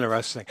 So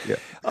interesting.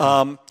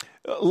 Yeah.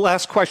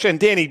 Last question,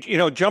 Danny.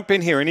 Jump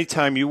in here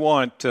anytime you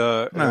want.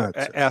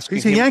 Ask.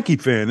 He's a Yankee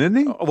fan, isn't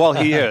he? Well,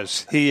 he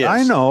is. He is.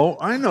 I know.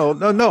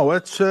 No.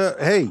 It's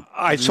hey.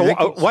 All right. So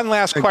one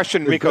last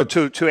question, Rico,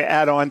 to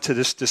add on to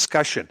this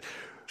discussion.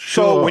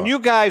 Sure. So when you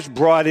guys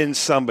brought in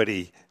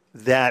somebody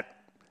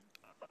that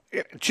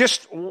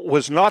just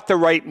was not the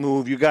right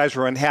move, you guys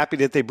were unhappy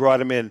that they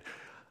brought him in.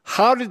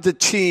 How did the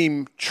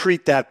team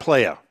treat that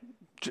player?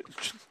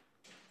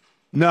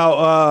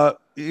 No.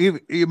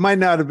 You might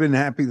not have been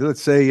happy.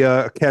 Let's say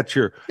a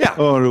catcher. Yeah.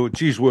 Oh,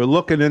 geez, we're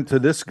looking into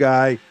this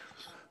guy,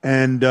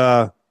 and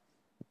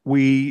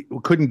we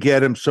couldn't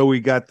get him, so we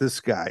got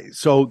this guy.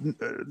 So,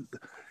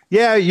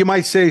 you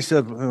might say,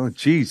 "Oh,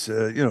 geez,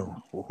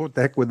 what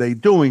the heck were they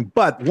doing?"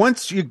 But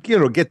once you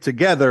get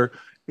together,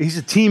 he's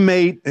a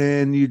teammate,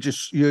 and you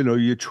just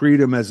you treat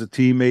him as a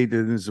teammate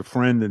and as a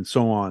friend, and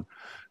so on.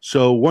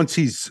 So once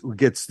he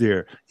gets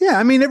there,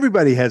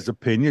 everybody has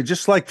opinion,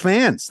 just like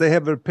fans. They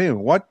have an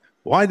opinion.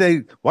 Why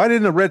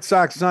didn't the Red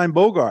Sox sign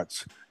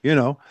Bogarts? They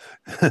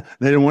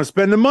didn't want to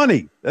spend the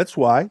money. That's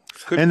why.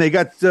 And they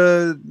got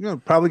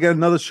probably got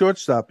another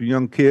shortstop, a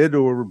young kid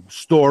or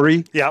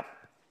Story. Yep.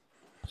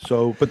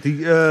 So, but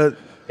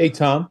hey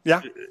Tom.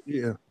 Yeah.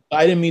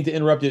 I didn't mean to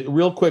interrupt you.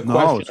 Real quick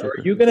question: Are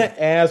you going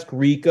to ask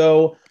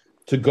Rico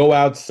to go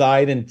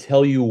outside and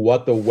tell you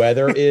what the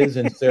weather is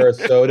in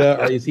Sarasota?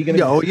 Or is he going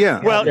to? Oh, yeah.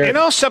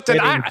 Well, something.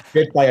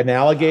 Bit by an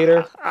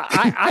alligator.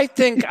 I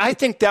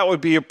think that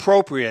would be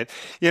appropriate.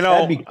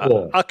 That'd be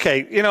cool.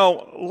 Okay.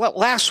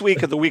 Last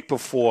week or the week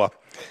before,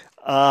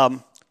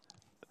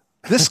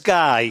 this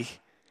guy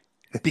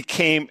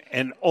became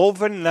an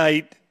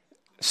overnight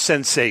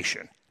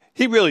sensation.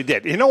 He really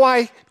did. You know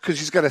why? Because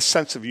he's got a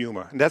sense of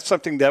humor, and that's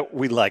something that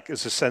we like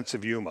is a sense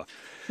of humor.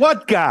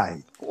 What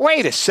guy?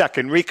 Wait a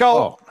second, Rico.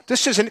 Oh.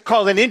 This isn't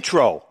called an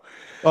intro.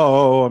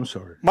 Oh, I'm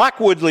sorry. Mark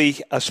Woodley,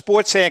 a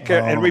sports anchor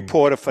and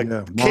reporter for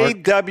KWWL,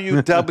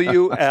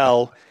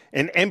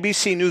 an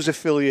NBC News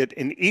affiliate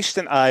in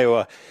eastern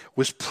Iowa,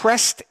 was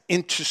pressed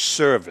into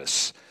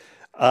service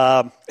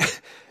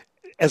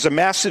as a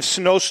massive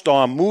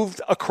snowstorm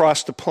moved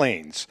across the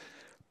plains.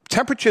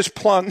 Temperatures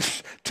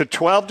plunged to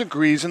 12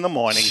 degrees in the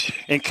morning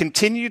and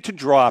continued to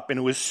drop, and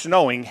it was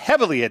snowing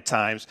heavily at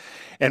times.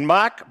 And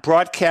Mark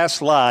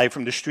broadcast live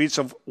from the streets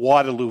of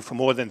Waterloo for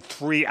more than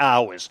 3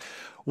 hours.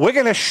 We're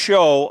going to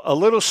show a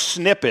little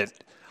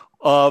snippet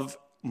of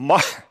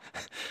Mark.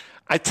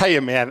 I tell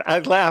you, man, I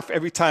laugh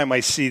every time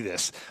I see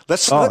this.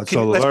 Let's run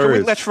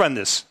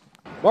this.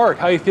 Mark,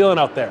 how you feeling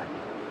out there?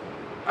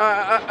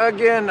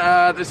 Again,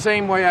 the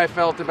same way I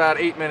felt about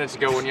 8 minutes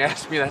ago when you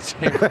asked me that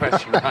same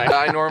question.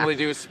 I normally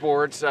do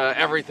sports.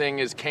 Everything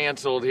is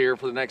canceled here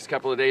for the next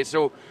couple of days.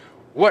 So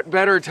what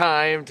better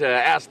time to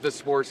ask the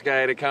sports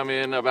guy to come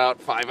in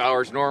about 5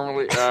 hours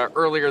normally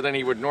earlier than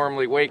he would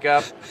normally wake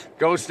up,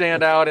 go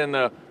stand out in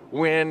the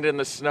wind and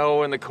the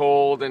snow and the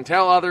cold and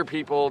tell other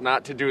people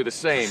not to do the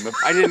same.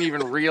 I didn't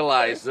even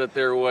realize that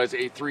there was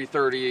a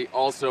 3:30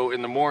 also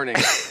in the morning.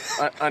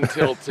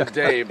 until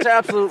today. It's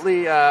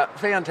absolutely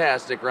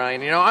fantastic,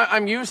 Ryan. You know,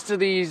 I'm used to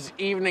these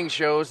evening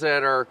shows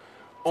that are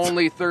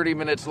only 30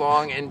 minutes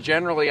long, and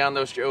generally on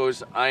those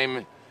shows,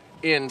 I'm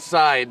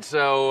inside.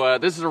 So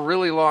this is a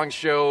really long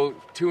show.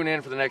 Tune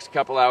in for the next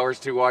couple hours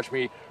to watch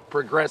me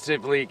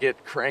progressively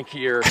get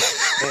crankier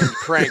and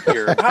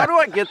crankier. How do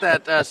I get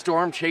that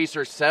Storm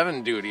Chaser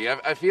 7 duty?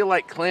 I feel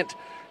like Clint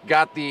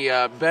got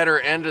the better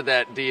end of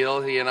that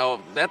deal. You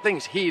know, that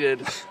thing's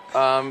heated.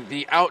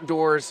 The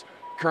outdoors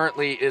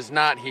currently is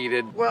not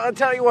heated. Well, I'll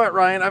tell you what,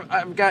 Ryan,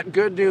 I've got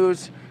good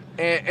news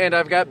and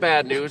I've got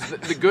bad news.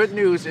 The good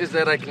news is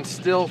that I can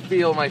still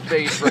feel my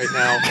face right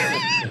now.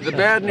 The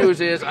bad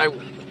news is I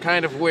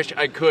kind of wish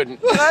I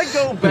couldn't. Can I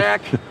go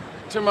back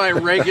to my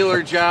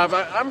regular job?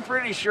 I'm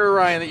pretty sure,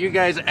 Ryan, that you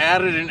guys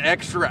added an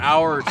extra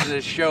hour to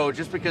this show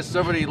just because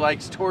somebody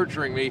likes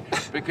torturing me,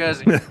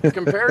 because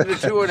compared to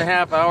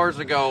 2.5 hours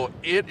ago,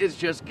 it is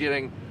just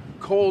getting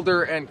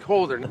colder and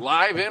colder.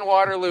 Live in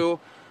Waterloo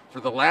for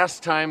the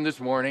last time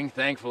this morning,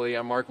 thankfully,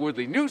 I'm Mark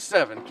Woodley, News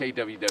 7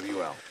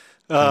 KWWL.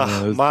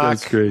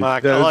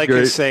 Mark, all I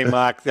can say,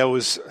 Mark, that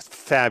was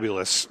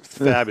fabulous.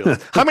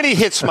 How many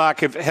hits,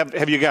 Mark,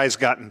 have you guys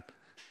gotten?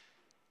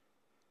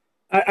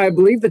 I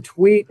believe the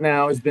tweet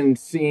now has been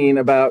seen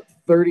about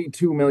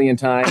 32 million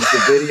times.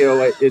 The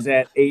video is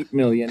at 8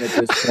 million at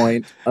this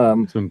point.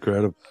 It's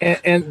incredible.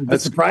 And the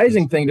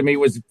surprising thing to me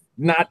was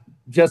not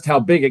just how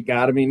big it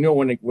got. I mean, no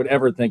one would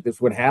ever think this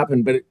would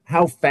happen, but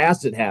how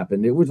fast it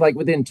happened. It was like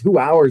within 2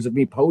 hours of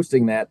me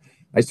posting that,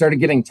 I started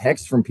getting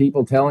texts from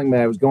people telling me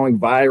I was going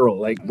viral.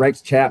 Like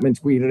Rex Chapman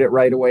tweeted it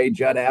right away.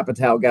 Judd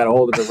Apatow got a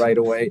hold of it right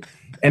away.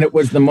 And it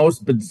was the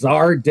most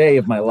bizarre day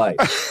of my life.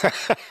 3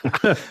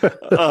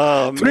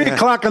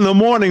 o'clock in the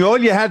morning, all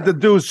you had to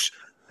do is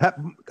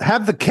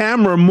have the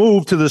camera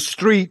move to the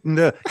street,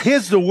 and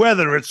here's the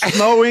weather. It's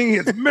snowing.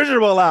 It's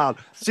miserable out.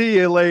 See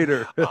you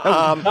later.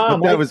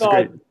 Tom, that was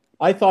great.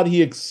 I thought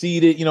he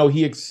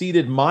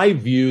exceeded my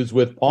views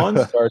with Pawn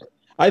Stars.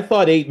 I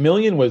thought 8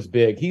 million was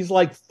big. He's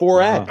like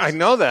 4X. I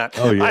know that.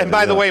 Oh, yeah, and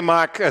by the way,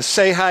 Mark,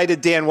 say hi to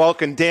Dan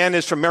Wulkin. Dan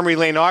is from Memory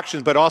Lane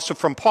Auctions, but also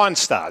from Pawn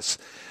Stars.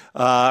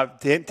 Wow,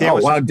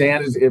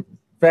 Dan, is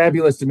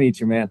fabulous to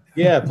meet you, man.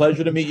 Yeah,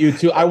 pleasure to meet you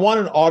too. I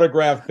want an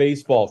autographed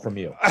baseball from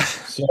you.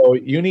 So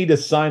you need to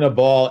sign a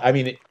ball. I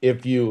mean,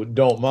 if you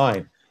don't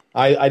mind.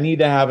 I need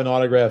to have an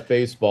autographed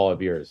baseball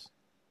of yours.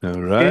 All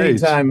right.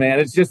 Anytime, man.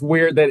 It's just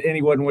weird that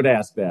anyone would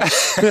ask that.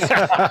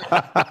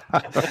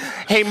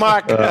 Hey,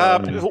 Mark,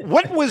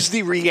 what was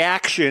the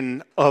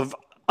reaction of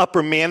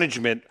upper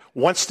management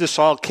once this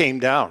all came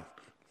down?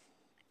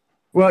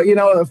 Well, you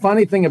know, the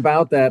funny thing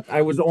about that,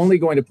 I was only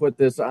going to put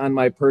this on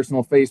my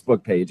personal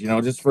Facebook page, you know,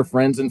 just for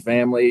friends and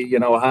family, you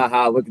know,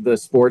 look at the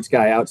sports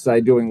guy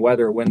outside doing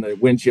weather when the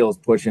wind chill is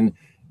pushing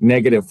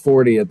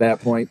 -40 at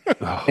that point.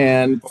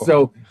 And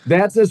so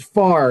that's as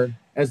far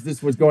as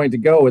this was going to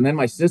go. And then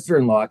my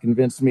sister-in-law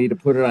convinced me to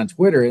put it on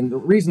Twitter. And the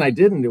reason I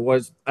didn't, it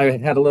was I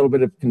had a little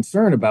bit of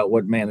concern about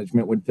what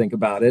management would think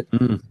about it,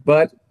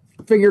 but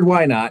figured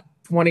why not?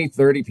 20,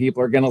 30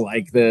 people are going to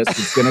like this.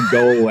 It's going to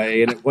go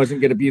away, and it wasn't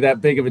going to be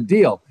that big of a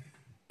deal.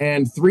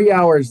 And 3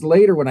 hours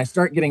later, when I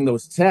start getting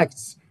those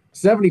texts,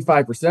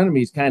 75% of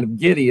me is kind of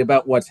giddy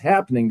about what's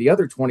happening. The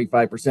other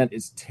 25%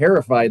 is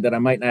terrified that I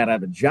might not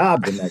have a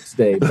job the next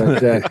day.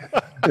 But,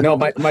 you know,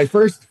 my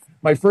first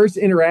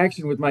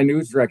interaction with my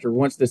news director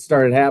once this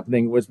started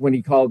happening was when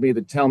he called me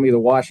to tell me the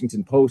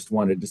Washington Post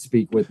wanted to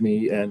speak with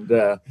me. And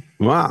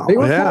wow, they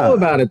were cool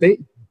about it.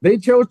 They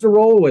chose to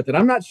roll with it.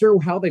 I'm not sure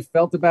how they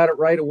felt about it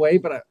right away,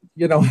 but I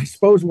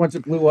suppose once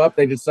it blew up,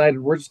 they decided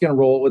we're just going to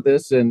roll with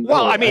this. And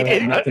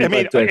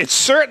it's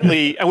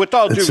certainly, and with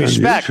all due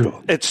respect,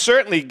 it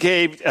certainly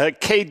gave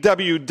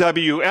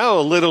KWWL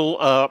a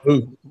little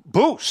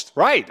boost,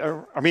 right?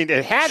 I mean,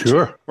 it had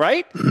to,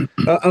 right?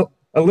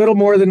 A little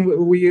more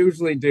than we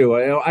usually do.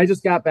 I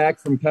just got back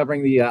from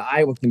covering the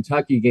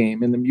Iowa-Kentucky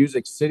game in the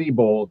Music City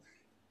Bowl.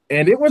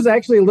 And it was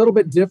actually a little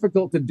bit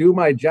difficult to do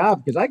my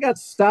job because I got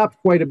stopped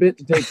quite a bit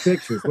to take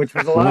pictures, which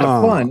was a lot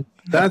of fun.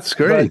 That's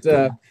great.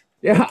 But,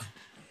 yeah.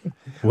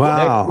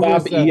 Wow.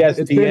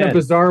 It's been a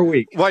bizarre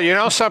week. Well, you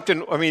know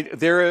something? I mean,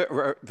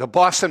 the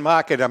Boston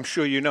market, I'm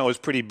sure you know, is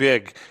pretty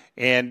big.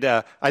 And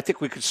I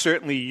think we could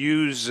certainly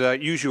use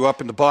you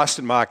up in the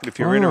Boston market if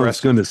you're interested. I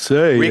was going to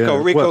say.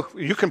 Rico,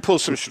 you can pull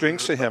some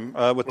strings for him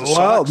with the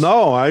Sox. Well,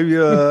 no,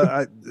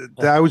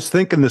 I was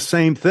thinking the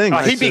same thing.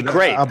 He'd be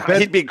great.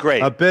 He'd be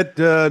great. I bet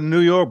New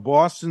York,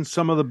 Boston,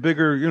 some of the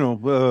bigger,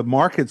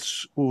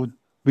 markets would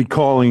be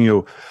calling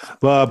you.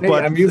 But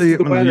I'm used to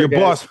the weather,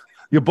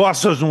 your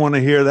boss doesn't want to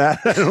hear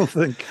that, I don't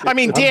think. I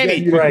mean,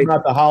 Danny, right.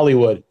 Not the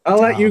Hollywood. I'll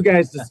let you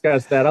guys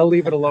discuss that. I'll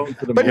leave it alone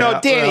for the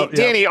moment. But no,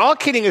 Danny, all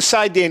kidding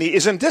aside, Danny,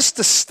 isn't this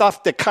the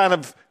stuff that kind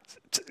of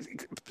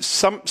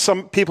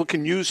some people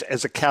can use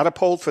as a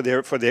catapult for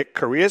their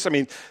careers? I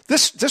mean,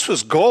 this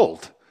was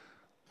gold.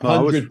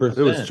 100%.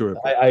 It was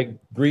terrific. I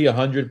agree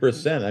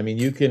 100%. I mean,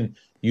 you can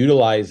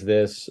utilize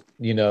this,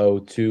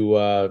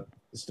 to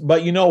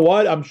but you know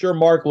what? I'm sure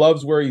Mark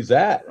loves where he's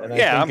at. And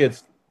I think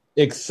it's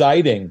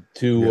exciting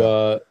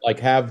to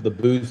have the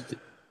boost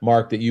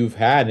Mark, that you've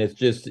had. And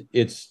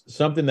it's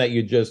something that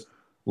you just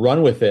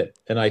run with it.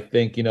 And I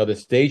think, the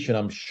station,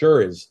 I'm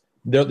sure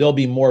there'll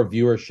be more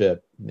viewership,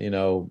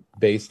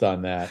 based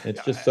on that.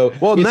 It's just so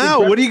well.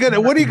 Now, what are you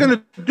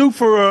gonna do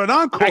for an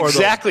encore?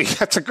 Exactly, though?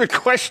 That's a good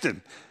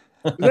question.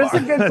 That's a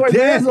good question.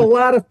 There's a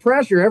lot of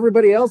pressure.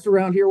 Everybody else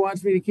around here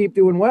wants me to keep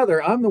doing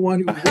weather. I'm the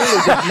one who really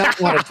does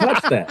not want to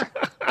touch that.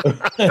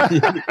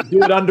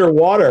 Do it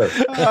underwater.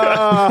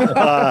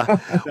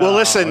 Well,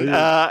 listen,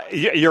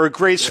 you're a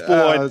great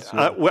sport.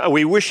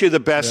 We wish you the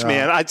best,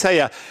 man. I tell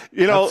you,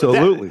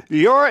 absolutely.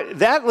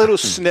 That little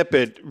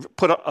snippet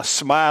put a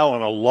smile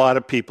on a lot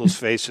of people's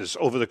faces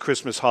over the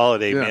Christmas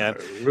holiday, man.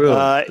 Really.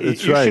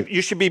 That's right.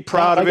 You should be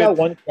proud of it. I got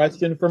one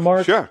question for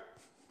Mark. Sure.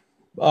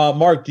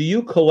 Mark, do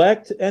you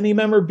collect any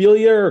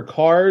memorabilia or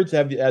cards?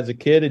 As a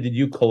kid, did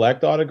you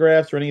collect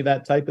autographs or any of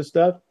that type of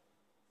stuff?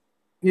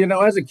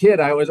 As a kid,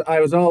 I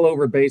was all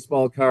over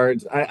baseball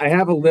cards. I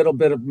have a little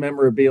bit of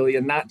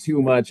memorabilia, not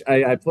too much.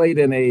 I played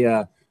in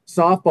a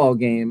softball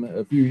game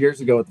a few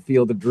years ago at the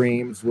Field of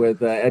Dreams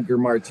with Edgar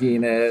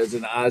Martinez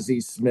and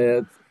Ozzie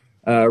Smith.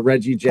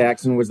 Reggie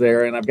Jackson was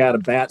there, and I've got a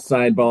bat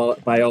signed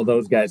by all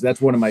those guys. That's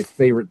one of my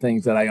favorite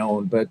things that I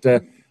own. But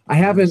I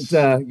haven't,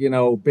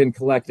 been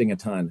collecting a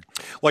ton.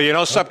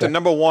 Well, something. Okay.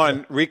 Number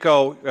one,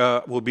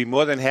 Rico will be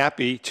more than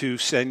happy to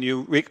send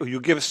you. Rico, you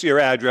give us your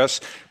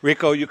address.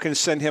 Rico, you can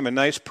send him a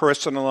nice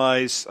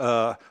personalized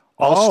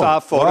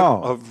all-star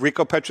photo of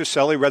Rico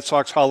Petrocelli, Red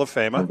Sox Hall of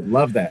Famer.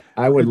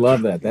 I would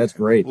love that. That's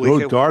great.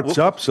 Darts,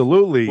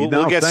 absolutely.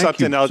 We'll get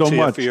something out to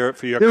you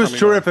for your. It was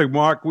terrific,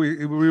 Mark.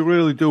 We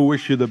really do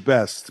wish you the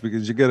best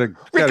because you get a.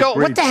 Rico,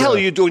 what the hell are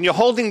you doing? You're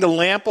holding the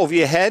lamp over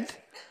your head.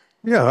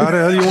 Yeah, how the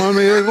hell do you want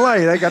me to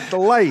light? I got the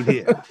light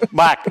here.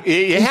 Mark,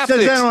 you have to. I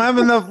don't have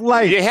enough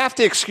light. You have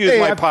to excuse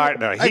my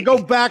partner. I go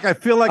back. I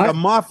feel like a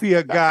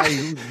mafia guy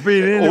who's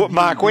been in.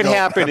 Mark, what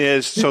happened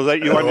is, so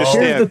that you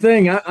understand. Here's the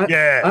thing.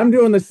 I'm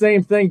doing the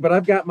same thing, but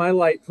I've got my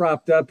light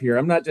propped up here.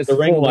 I'm not just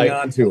holding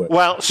onto it.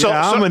 Well,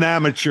 I'm an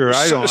amateur.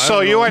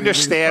 So you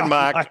understand,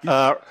 Mark.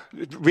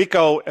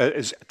 Rico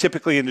is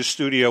typically in the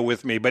studio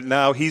with me, but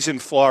now he's in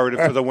Florida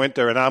for the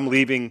winter, and I'm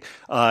leaving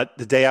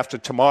the day after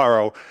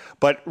tomorrow.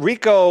 But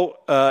Rico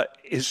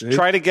is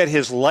trying to get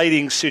his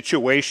lighting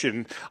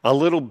situation a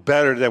little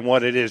better than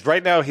what it is.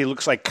 Right now, he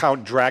looks like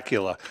Count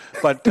Dracula.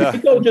 But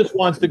Rico just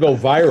wants to go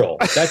viral.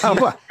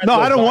 No,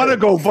 I don't want to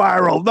go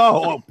viral.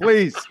 No,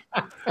 please.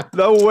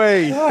 No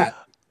way.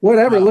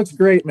 Whatever. It looks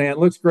great, man.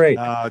 Looks great.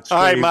 All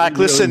right, Mark.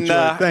 Listen,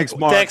 thanks,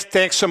 Mark.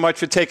 Thanks so much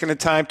for taking the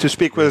time to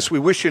speak with us. We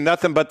wish you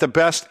nothing but the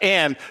best.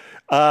 And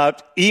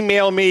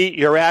email me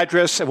your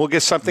address, and we'll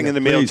get something in the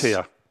mail to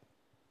you.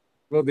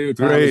 Will do,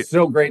 Tom. It's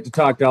so great to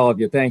talk to all of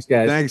you. Thanks,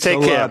 guys. Thanks. Take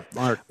care, lot,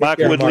 Mark. Mark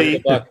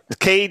Woodley,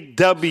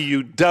 KWWL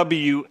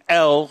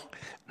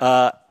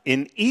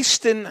in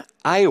Easton,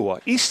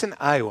 Iowa. Easton,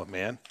 Iowa,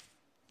 man.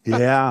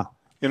 Yeah.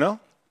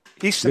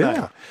 Easton,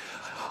 Iowa.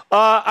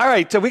 All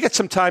right. We got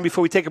some time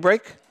before we take a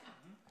break?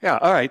 Yeah,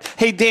 all right.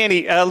 Hey,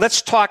 Danny,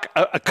 let's talk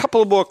a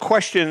couple more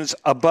questions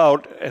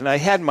about, and I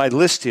had my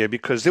list here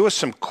because there was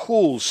some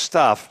cool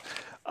stuff.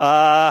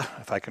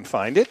 If I can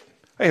find it.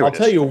 I'll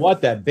tell you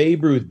what, that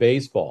Babe Ruth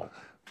baseball.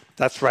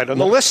 That's right on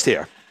the list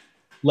here.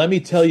 Let me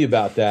tell you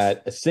about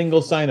that. A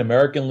single sign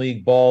American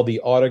League ball. The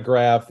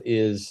autograph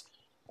is.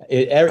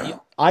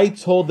 I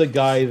told the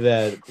guy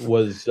that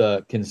was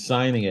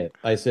consigning it.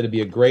 I said it'd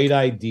be a great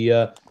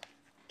idea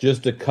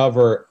just to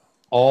cover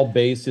all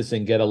bases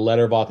and get a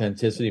letter of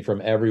authenticity from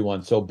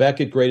everyone. So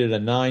Beckett graded a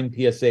 9,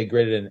 PSA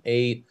graded an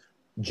 8,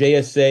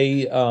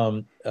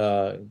 JSA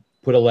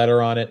put a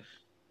letter on it.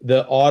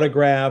 The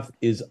autograph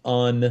is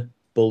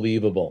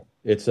unbelievable.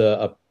 It's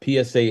a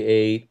PSA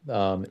 8.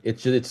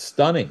 It's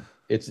stunning.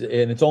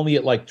 It's only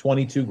at like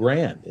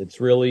 $22,000.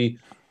 It's really,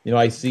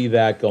 I see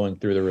that going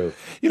through the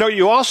roof.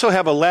 You also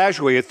have a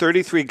Lajoie, a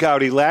 33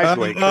 Gaudy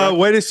Lajoie.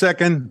 Wait a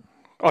second.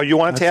 Oh, you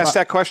wanted to ask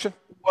that question?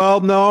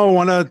 Well, no, I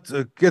want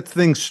to get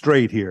things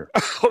straight here.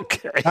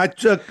 Okay. I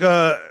took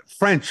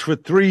French for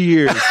 3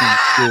 years in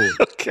school.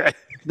 Okay.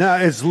 Now,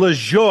 it's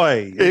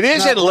Lajoie. It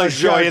isn't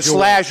Lajoie, it's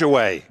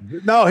Lajoie.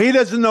 No, he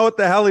doesn't know what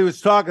the hell he was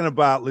talking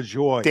about,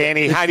 Lajoie.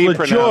 Danny, how do you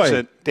pronounce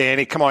it?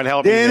 Danny, come on,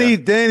 help me.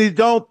 Danny,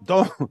 don't.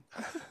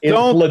 It's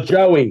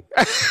Lajoie.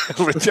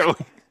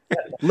 Lajoie.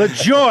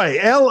 Lajoie,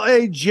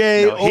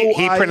 Lajoie.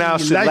 He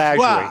pronounced it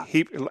Lajoie.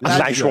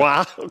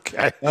 Lajoie.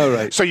 Okay. All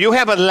right. So you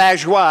have a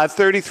Lajoie,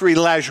 33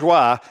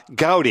 Lajoie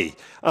Gaudy.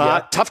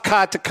 Tough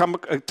card to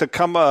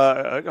come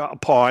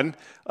upon.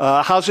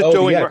 How's it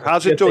doing? Yeah.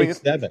 How's it doing?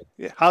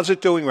 How's it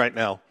doing right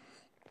now?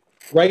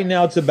 Right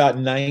now, it's about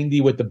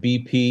 90 with the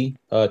BP,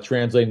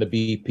 translating the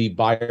BP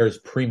buyer's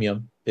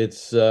premium.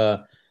 It's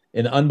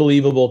an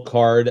unbelievable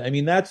card. I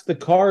mean, that's the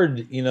card,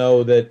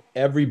 that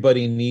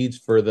everybody needs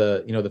for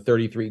the, the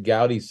 33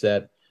 Gaudy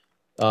set.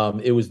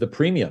 It was the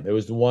premium. It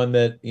was the one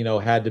that,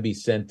 had to be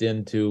sent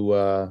in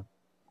to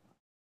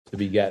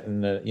be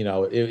getting,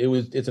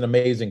 it's an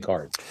amazing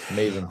card.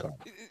 Amazing card.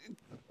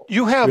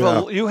 You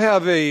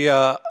have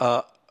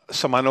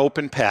some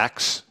unopened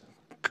packs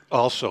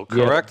also,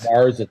 correct? Yeah,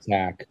 Mars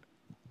Attack.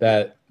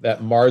 That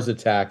that Mars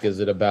attack is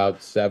at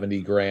about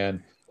 70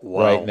 grand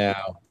right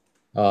now.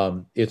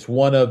 It's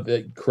one of,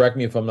 correct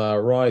me if I'm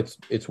not wrong,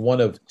 it's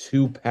one of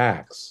 2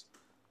 packs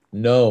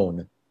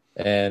known.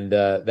 And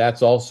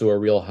that's also a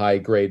real high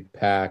grade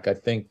pack. I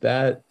think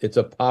that it's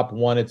a Pop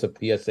 1, it's a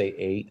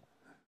PSA 8.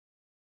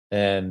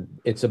 And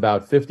it's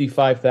about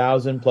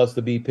 55,000 plus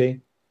the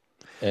BP.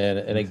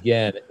 And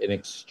again, an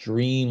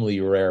extremely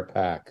rare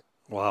pack.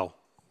 Wow.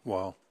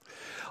 All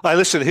right,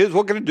 listen, here's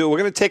what we're going to do. We're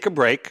going to take a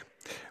break.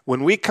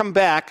 When we come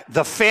back,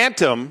 the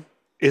Phantom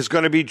is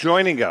going to be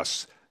joining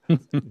us.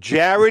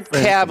 Jared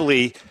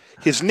Kavile,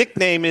 his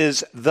nickname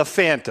is the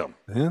Phantom.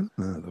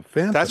 The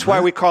Phantom. That's why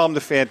we call him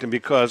the Phantom,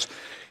 because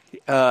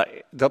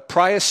the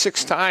prior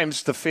 6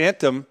 times the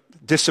Phantom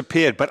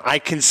disappeared, but I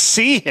can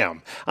see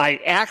him. I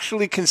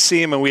actually can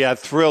see him, and we are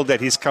thrilled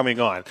that he's coming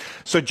on.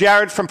 So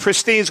Jared from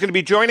Pristine is going to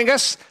be joining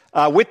us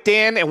with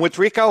Dan and with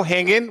Rico.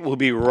 Hang in. We'll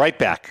be right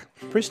back.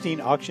 Pristine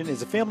Auction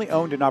is a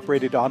family-owned and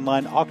operated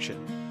online auction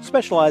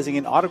specializing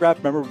in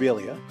autographed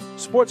memorabilia,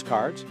 sports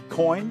cards,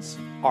 coins,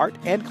 art,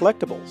 and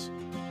collectibles.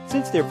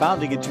 Since their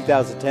founding in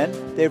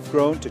 2010, they've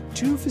grown to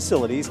 2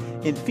 facilities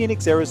in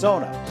Phoenix,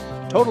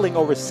 Arizona, totaling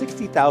over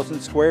 60,000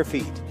 square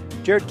feet.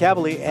 Jared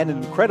Kavile and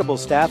an incredible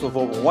staff of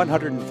over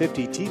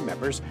 150 team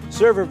members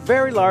serve a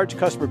very large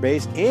customer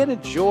base and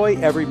enjoy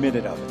every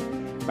minute of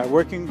it. By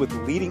working with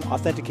leading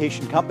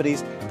authentication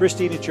companies,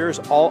 Pristine ensures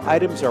all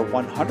items are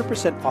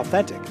 100%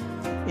 authentic.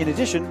 In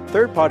addition,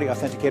 third-party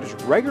authenticators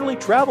regularly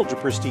travel to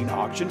Pristine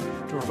Auction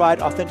to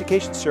provide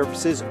authentication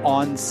services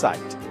on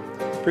site.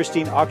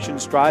 Pristine Auction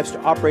strives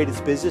to operate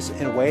its business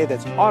in a way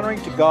that's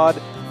honoring to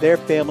God, their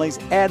families,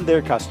 and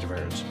their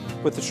customers.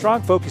 With a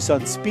strong focus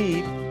on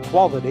speed,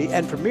 quality,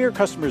 and premier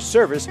customer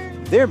service,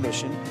 their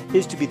mission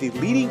is to be the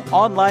leading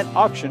online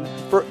auction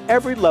for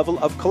every level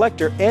of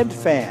collector and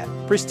fan.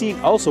 Pristine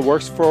also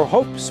works for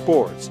Hope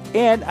Sports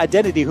and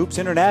Identity Hoops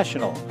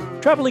International,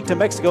 traveling to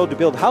Mexico to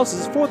build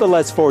houses for the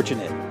less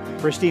fortunate.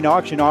 Pristine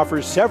Auction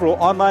offers several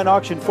online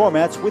auction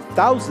formats with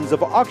thousands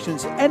of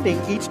auctions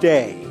ending each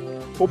day.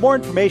 For more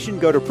information,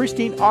 go to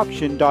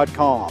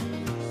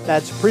pristineauction.com.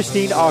 That's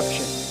Pristine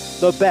Auction,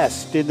 the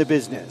best in the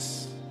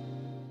business.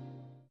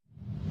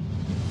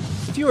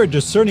 If you're a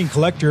discerning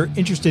collector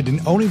interested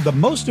in owning the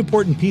most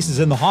important pieces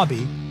in the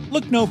hobby,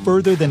 look no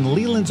further than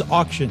Leland's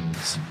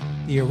Auctions.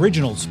 The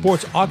original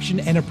sports auction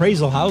and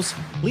appraisal house,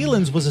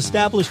 Leland's was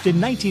established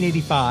in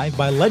 1985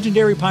 by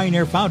legendary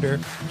Pioneer founder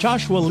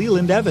Joshua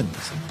Leland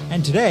Evans.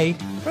 And today,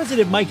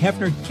 President Mike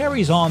Hefner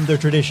carries on the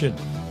tradition.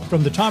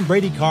 From the Tom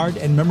Brady card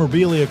and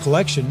memorabilia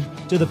collection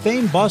to the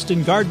famed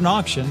Boston Garden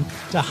Auction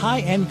to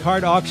high-end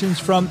card auctions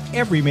from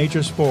every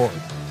major sport,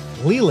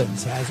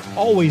 Leland's has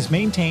always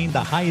maintained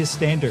the highest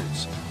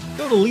standards.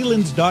 Go to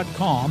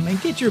Lelands.com and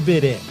get your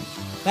bid in.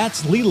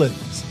 That's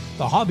Leland's,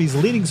 the hobby's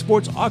leading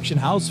sports auction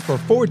house for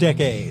 4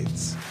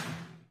 decades.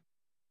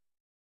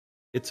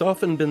 It's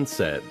often been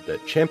said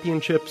that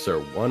championships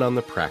are won on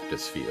the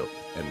practice field,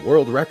 and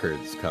world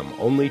records come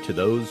only to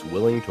those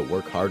willing to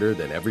work harder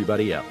than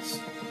everybody else.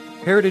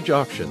 Heritage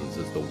Auctions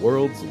is the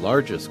world's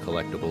largest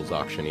collectibles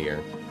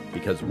auctioneer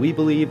because we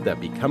believe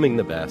that becoming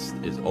the best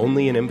is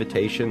only an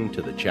invitation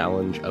to the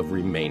challenge of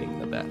remaining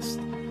the best.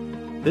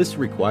 This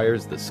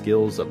requires the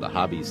skills of the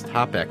hobby's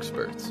top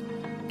experts,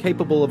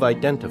 capable of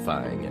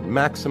identifying and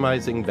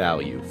maximizing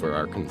value for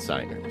our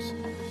consigners.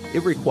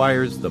 It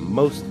requires the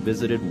most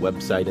visited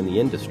website in the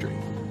industry,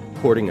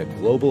 courting a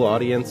global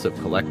audience of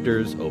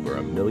collectors over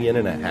 1.5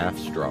 million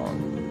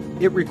strong.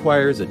 It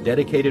requires a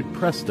dedicated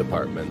press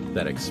department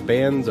that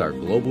expands our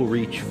global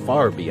reach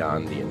far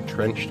beyond the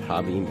entrenched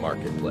hobby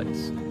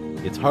marketplace.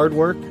 It's hard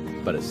work,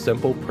 but a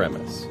simple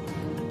premise.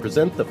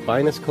 Present the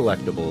finest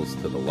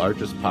collectibles to the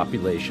largest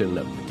population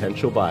of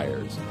potential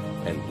buyers,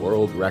 and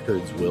world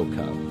records will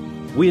come.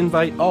 We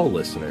invite all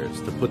listeners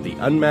to put the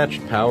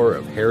unmatched power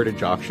of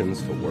Heritage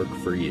Auctions to work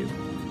for you.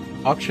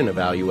 Auction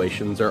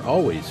evaluations are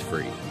always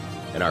free,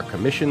 and our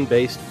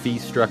commission-based fee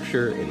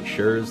structure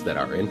ensures that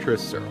our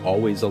interests are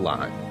always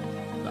aligned.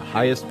 The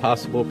highest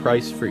possible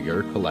price for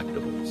your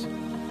collectibles.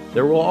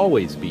 There will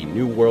always be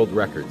new world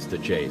records to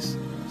chase,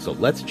 so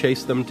let's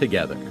chase them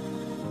together.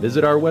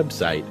 Visit our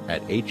website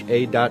at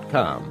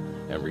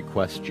ha.com and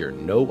request your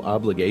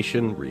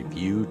no-obligation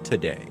review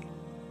today.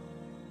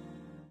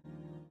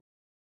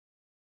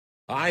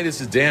 Hi, this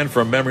is Dan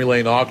from Memory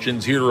Lane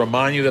Auctions, here to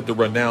remind you that the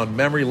renowned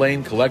Memory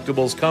Lane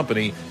Collectibles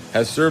Company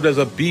has served as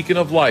a beacon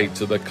of light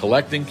to the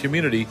collecting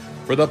community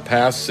for the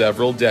past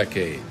several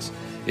decades.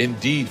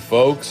 Indeed,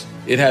 folks,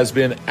 it has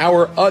been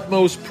our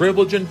utmost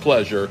privilege and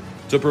pleasure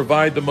to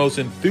provide the most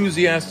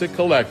enthusiastic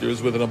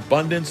collectors with an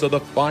abundance of the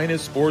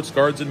finest sports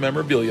cards and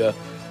memorabilia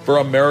for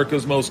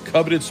America's most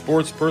coveted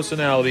sports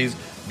personalities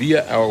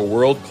via our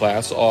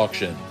world-class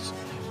auctions.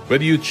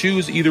 Whether you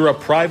choose either a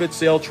private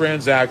sale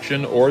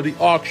transaction or the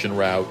auction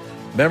route,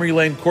 Memory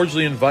Lane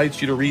cordially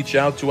invites you to reach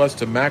out to us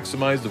to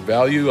maximize the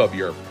value of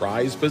your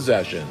prized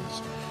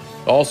possessions.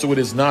 Also, it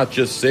is not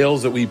just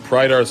sales that we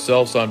pride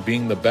ourselves on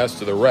being the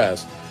best of the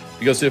rest,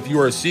 because if you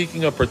are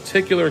seeking a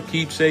particular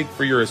keepsake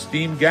for your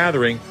esteemed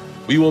gathering,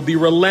 we will be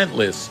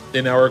relentless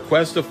in our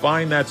quest to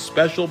find that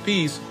special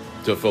piece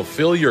to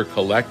fulfill your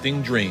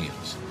collecting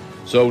dreams.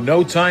 So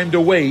no time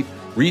to wait.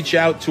 Reach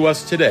out to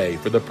us today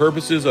for the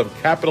purposes of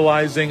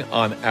capitalizing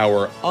on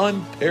our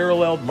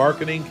unparalleled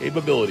marketing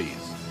capabilities.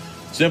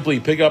 Simply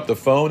pick up the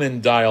phone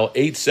and dial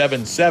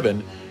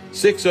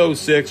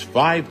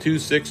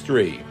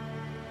 877-606-5263.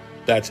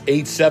 That's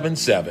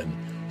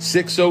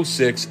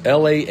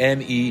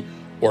 877-606-LANE,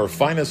 or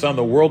find us on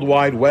the World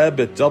Wide Web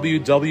at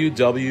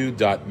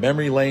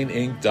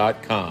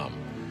www.memorylaneinc.com.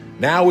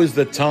 Now is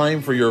the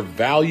time for your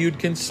valued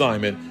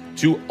consignment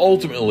to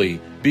ultimately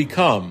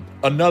become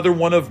another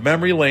one of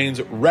Memory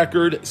Lane's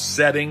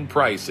record-setting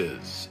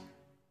prices.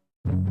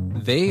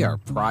 They are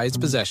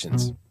prized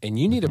possessions, and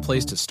you need a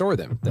place to store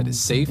them that is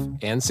safe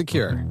and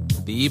secure.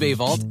 The eBay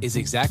Vault is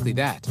exactly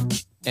that.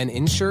 An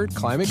insured,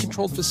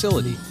 climate-controlled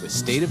facility with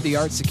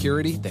state-of-the-art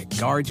security that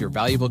guards your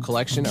valuable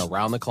collection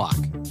around the clock.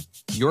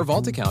 Your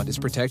Vault account is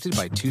protected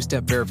by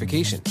two-step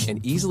verification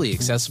and easily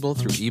accessible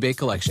through eBay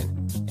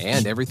Collection.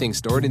 And everything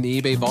stored in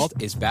the eBay Vault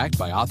is backed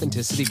by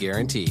Authenticity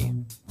Guarantee.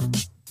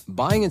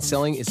 Buying and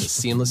selling is a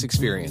seamless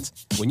experience.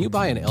 When you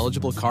buy an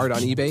eligible card on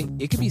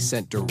eBay, it can be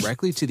sent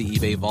directly to the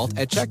eBay Vault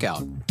at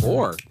checkout.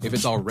 Or, if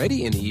it's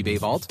already in the eBay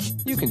Vault,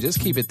 you can just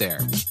keep it there.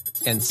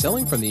 And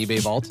selling from the eBay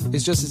Vault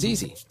is just as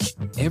easy.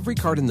 Every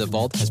card in the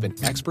vault has been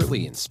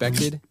expertly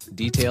inspected,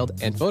 detailed,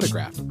 and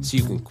photographed, so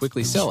you can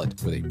quickly sell it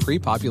with a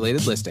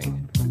pre-populated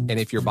listing. And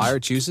if your buyer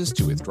chooses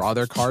to withdraw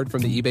their card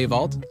from the eBay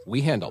Vault,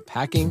 we handle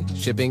packing,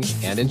 shipping,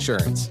 and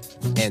insurance.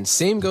 And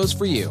same goes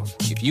for you.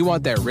 If you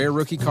want that rare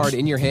rookie card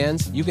in your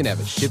hands, you can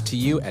have it shipped to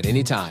you at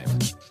any time.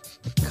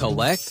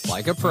 Collect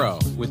like a pro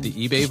with the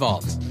eBay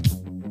Vault.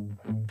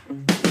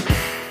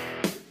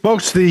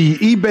 Folks, the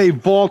eBay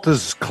Vault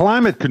is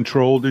climate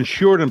controlled,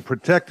 insured, and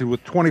protected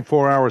with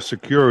 24-hour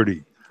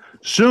security.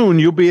 Soon,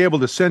 you'll be able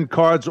to send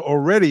cards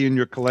already in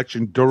your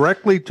collection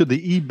directly to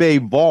the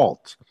eBay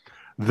Vault.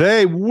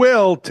 They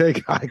will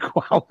take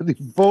high-quality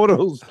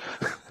photos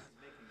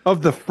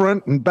of the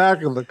front and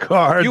back of the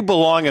card. You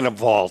belong in a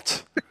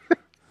vault.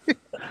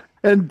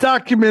 And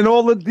document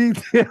all the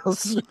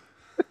details.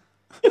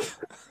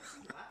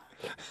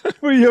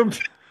 For your...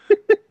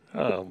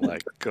 Oh, my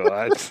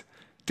God.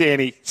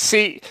 Danny,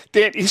 you're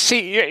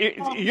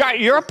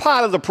a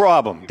part of the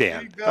problem,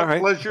 Dan. All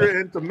right. Pleasure,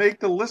 and to make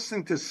the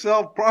listening to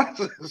self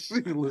process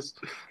seamless.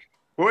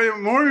 For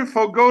more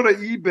info, go to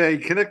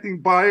eBay, connecting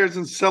buyers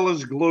and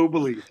sellers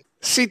globally.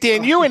 See,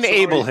 Dan, you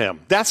enable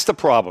him. That's the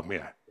problem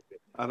here.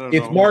 I don't know.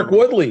 It's Mark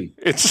Woodley.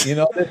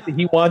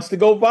 He wants to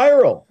go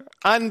viral.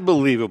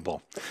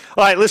 Unbelievable.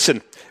 All right,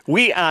 listen,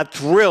 we are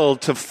thrilled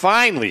to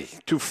finally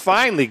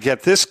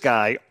get this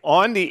guy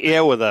on the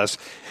air with us.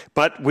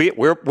 But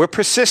we're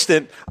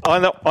persistent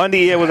on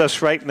the air with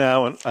us right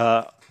now. And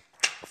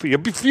for your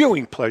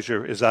viewing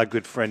pleasure is our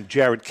good friend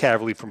Jared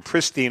Kavile from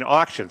Pristine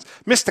Auctions.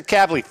 Mr.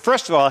 Kavile,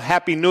 first of all,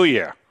 Happy New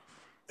Year.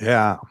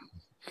 Yeah.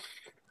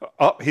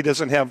 Oh, he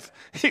doesn't have...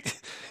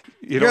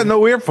 You got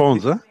no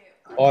earphones, huh?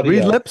 Audio.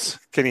 Read lips?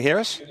 Can you hear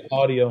us?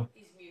 Audio.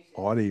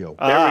 There we go.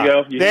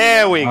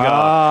 There we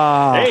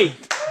go. Hey.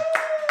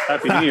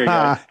 Happy New Year,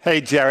 guys.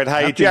 Hey, Jared. How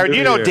you? Jared,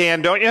 you know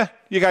Dan, don't you?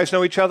 You guys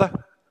know each other?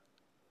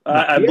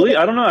 I believe.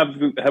 I don't know.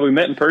 Have we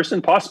met in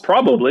person?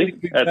 Probably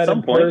at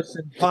some point.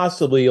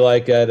 Possibly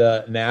like at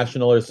a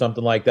national or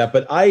something like that.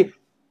 But I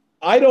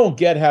don't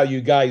get how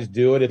you guys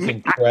do it. It's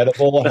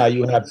incredible how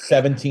you have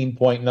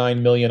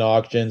 17.9 million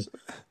auctions.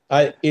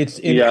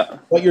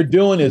 What you're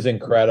doing is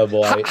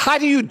incredible. How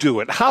do you do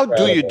it? How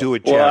do you do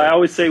it, Jared? Well, I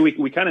always say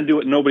we kind of do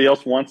what nobody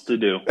else wants to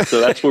do. So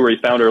that's where we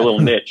found our little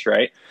niche,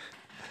 right?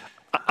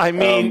 I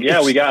mean,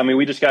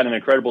 we just got an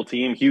incredible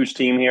team, huge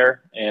team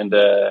here, and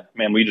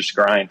man, we just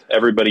grind.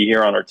 Everybody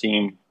here on our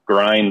team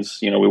grinds.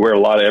 We wear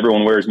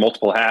everyone wears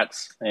multiple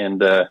hats,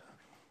 and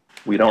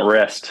we don't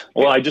rest.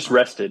 Well, I just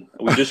rested.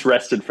 We just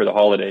rested for the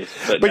holidays.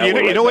 But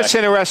you know what's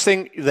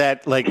interesting?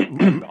 That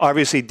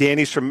obviously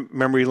Danny's from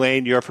Memory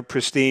Lane, you're from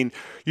Pristine.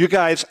 You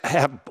guys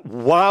have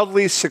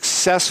wildly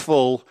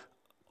successful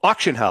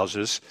auction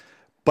houses,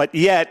 but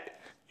yet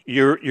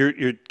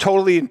you're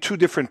totally in two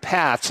different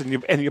paths,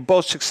 and you're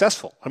both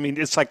successful. I mean,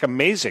 it's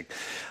amazing.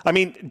 I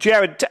mean,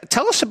 Jared,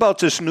 tell us about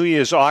this New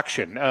Year's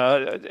auction.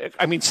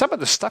 Some of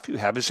the stuff you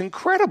have is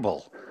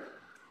incredible.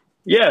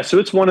 Yeah, so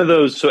it's one of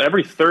those. So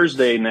every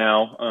Thursday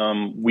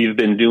now, we've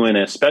been doing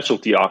a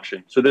specialty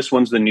auction. So this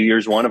one's the New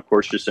Year's one, of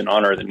course, just in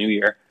honor of the New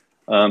Year.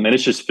 And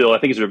it's just filled. I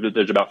think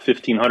there's about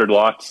 1,500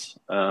 lots,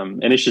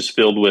 and it's just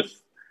filled with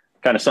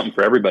kind of something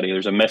for everybody.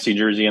 There's a Messi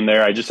jersey in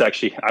there. I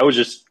was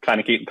just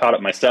kind of getting caught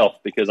up myself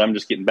because I'm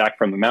just getting back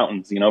from the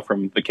mountains,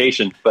 from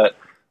vacation. But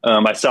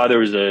I saw there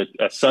was a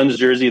Suns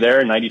jersey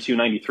there,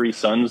 92-93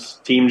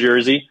 Suns team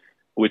jersey,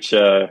 which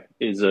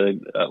is a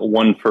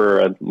one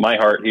for my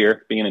heart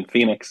here, being in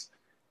Phoenix.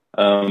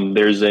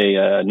 There's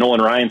a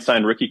Nolan Ryan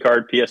signed rookie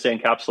card, PSA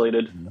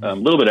encapsulated, a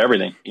little bit of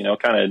everything,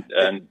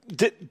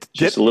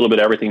 just a little bit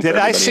of everything. Did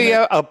I see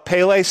a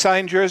Pele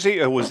signed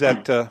jersey, or was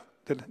that?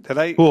 Did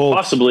I?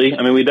 Possibly.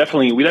 We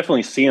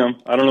definitely see them.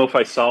 I don't know if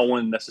I saw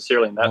one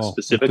necessarily in that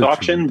specific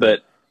auction,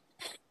 but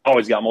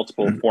always got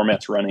multiple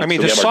formats running. I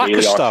mean, so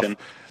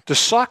the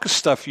soccer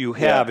stuff you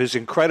have is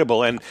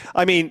incredible. And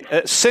I mean,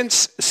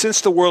 since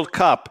the World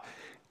Cup,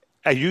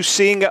 are you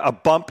seeing a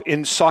bump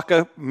in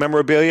soccer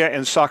memorabilia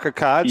and soccer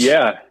cards?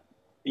 Yeah.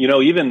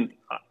 Even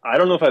I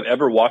don't know if I've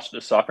ever watched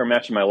a soccer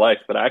match in my life,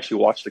 but I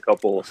actually watched a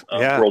couple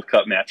World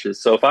Cup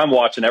matches. So if I'm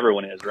watching,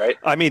 everyone is, right?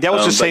 I mean, that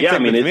was the same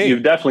thing with me.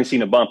 You've definitely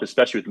seen a bump,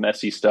 especially with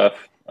Messi stuff.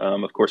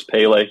 Of course,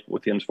 Pele,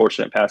 with the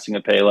unfortunate passing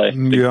of Pele,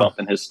 big bump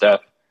in his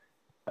stuff.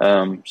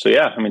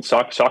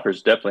 Soccer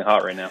is definitely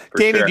hot right now.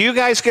 Danny, do you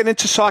guys get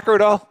into soccer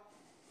at all?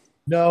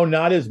 No,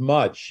 not as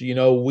much.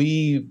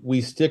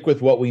 We stick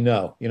with what we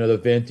know. The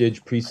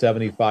vintage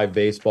pre-75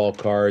 baseball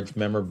cards,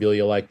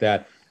 memorabilia like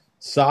that.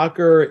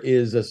 Soccer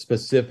is a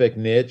specific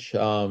niche.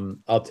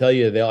 I'll tell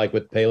you, they like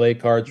with Pele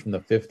cards from the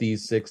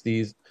 50s,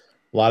 60s.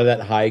 A lot of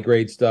that high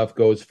grade stuff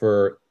goes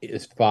for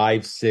is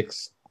 5,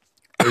 6,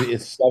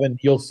 it's 7.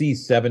 You'll see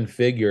 7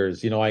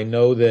 figures. I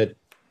know that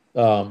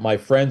my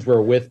friends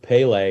were with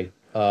Pele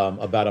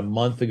about a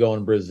month ago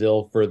in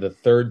Brazil for the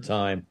 3rd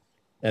time,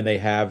 and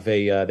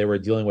they were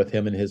dealing with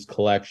him and his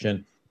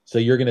collection. So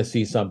you're going to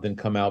see something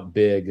come out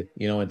big,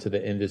 into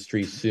the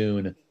industry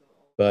soon.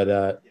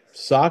 But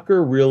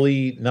soccer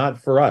really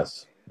not for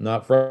us,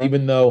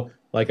 even though,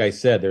 like I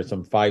said, there's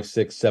some 5,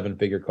 6, 7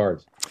 figure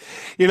cards.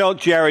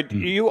 Jared,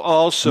 you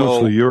also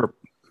mostly Europe.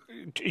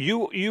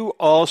 You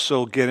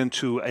also get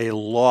into a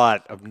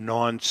lot of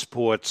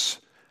non-sports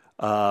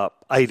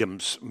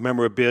items,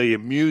 memorabilia,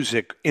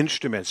 music,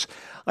 instruments.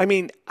 I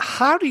mean,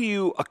 how do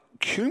you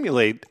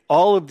accumulate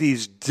all of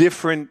these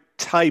different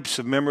types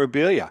of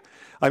memorabilia?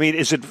 I mean,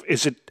 is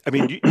it? I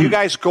mean, you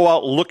guys go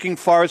out looking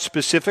for it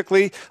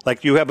specifically?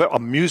 Like you have a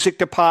music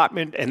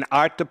department, an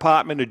art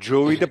department, a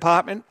jewelry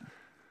department?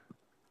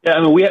 Yeah,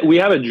 I mean, we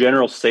have a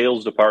general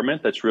sales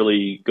department that's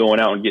really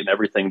going out and getting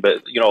everything.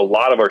 But a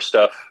lot of our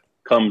stuff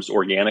comes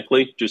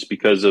organically just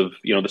because of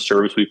the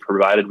service we've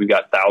provided. We've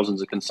got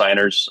thousands of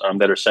consigners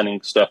that are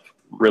sending stuff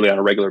really on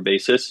a regular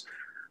basis.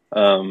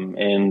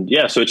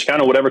 So it's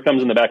kind of whatever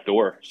comes in the back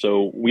door.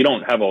 So we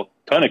don't have a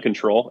ton of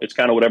control. It's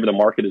kind of whatever the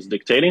market is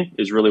dictating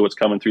is really what's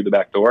coming through the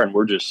back door. And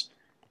we're just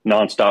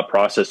nonstop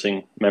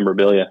processing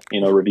memorabilia,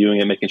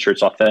 reviewing it, making sure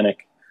it's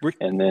authentic,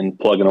 and then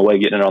plugging away,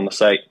 getting it on the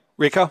site.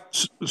 Rico?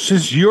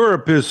 Since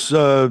Europe is,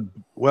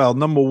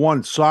 number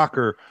one,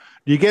 soccer,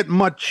 do you get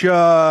much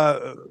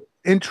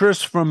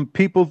interest from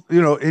people,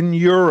 in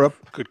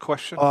Europe? Good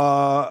question.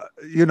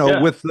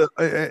 With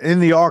in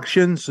the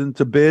auctions and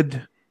to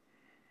bid?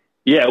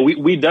 Yeah,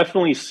 we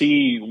definitely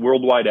see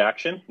worldwide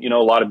action, a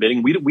lot of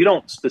bidding. We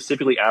don't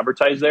specifically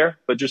advertise there,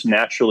 but just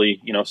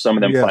naturally, some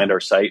of them find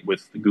our site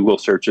with Google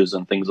searches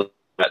and things like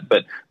that.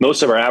 But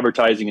most of our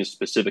advertising is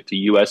specific to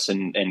US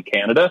and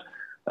Canada.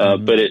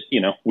 But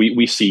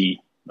we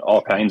see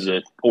all kinds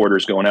of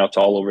orders going out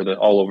to all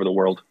over the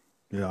world.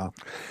 Yeah.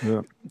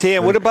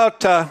 Dan, what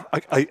about,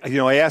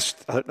 I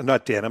asked,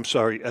 not Dan, I'm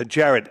sorry,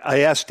 Jared, I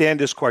asked Dan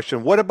this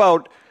question. What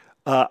about,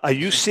 are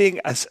you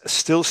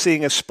still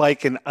seeing a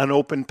spike in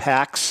unopened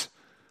packs?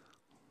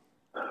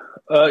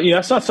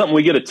 That's not something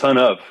we get a ton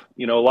of.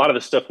 A lot of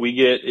the stuff we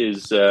get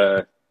is,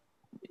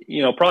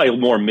 probably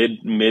more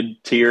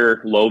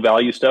mid-tier,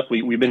 low-value stuff.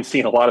 We've been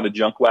seeing a lot of the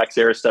junk wax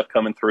era stuff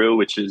coming through,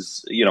 which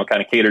is,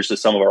 kind of caters to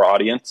some of our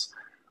audience.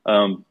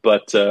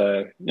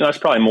 That's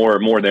probably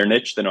more their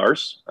niche than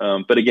ours.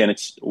 But again,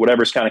 it's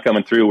whatever's kind of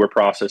coming through, we're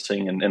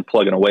processing and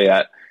plugging away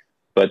at.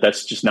 But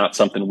that's just not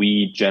something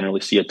we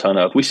generally see a ton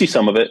of. We see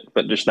some of it,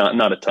 but just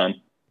not a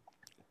ton.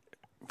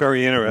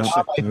 Very interesting.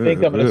 I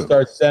think I'm going to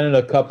start sending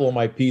a couple of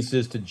my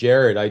pieces to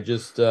Jared. I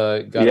just got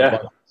a bunch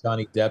of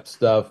Johnny Depp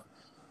stuff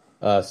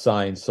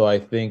signed, so I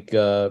think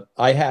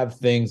I have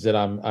things that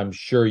I'm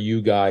sure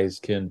you guys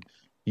can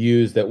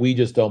use that we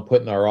just don't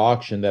put in our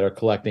auction that are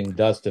collecting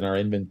dust in our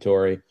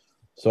inventory.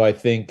 So I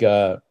think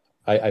I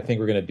think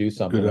we're going to do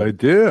something. Good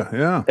idea.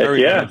 Yeah.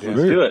 Let's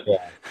do it.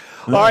 Yeah.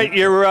 All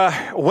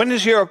right, when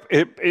is your?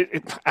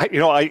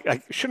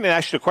 I shouldn't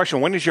ask you the question.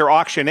 When does your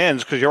auction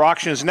ends? Because your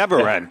auctions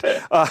never end.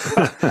 Yeah,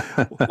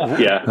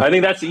 I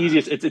think that's the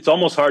easiest. It's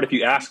almost hard if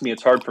you ask me.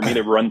 It's hard for me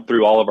to run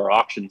through all of our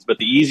auctions. But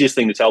the easiest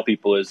thing to tell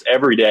people is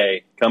every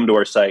day come to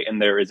our site,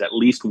 and there is at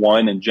least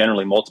one and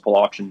generally multiple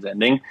auctions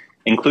ending,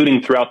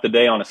 including throughout the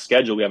day on a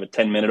schedule. We have a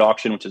 10-minute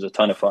auction, which is a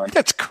ton of fun.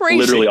 That's crazy.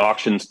 Literally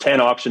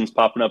 10 auctions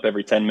popping up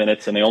every 10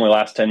 minutes, and they only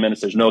last 10 minutes.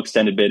 There's no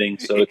extended bidding,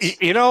 so it's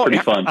pretty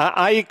fun.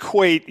 I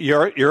equate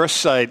your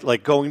site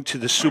like going to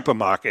the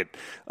supermarket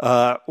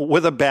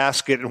with a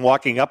basket and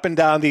walking up and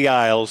down the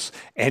aisles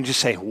and just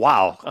say,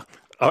 wow,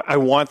 I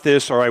want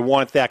this or I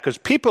want that, because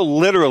people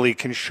literally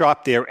can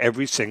shop there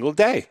every single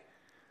day.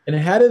 And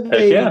how do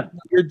they,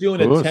 you're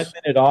doing a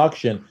 10-minute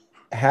auction,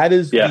 how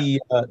does the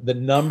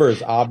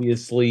numbers,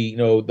 obviously,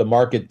 the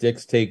market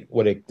dictate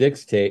what it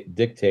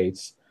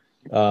dictates.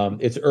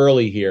 It's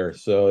early here,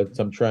 so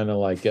I'm trying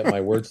to get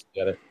my words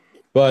together.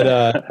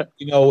 But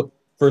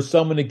for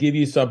someone to give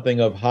you something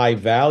of high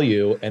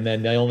value and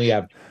then they only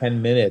have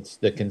 10 minutes,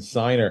 the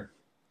consigner,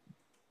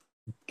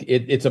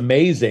 it's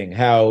amazing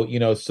how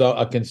so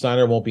a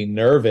consigner won't be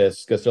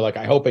nervous because they're like,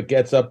 I hope it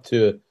gets up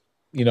to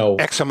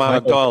X amount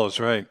of dollars,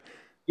 right?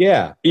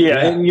 Yeah.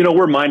 And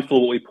we're mindful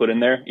of what we put in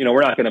there.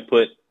 We're not going to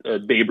put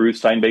Babe Ruth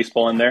signed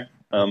baseball in there.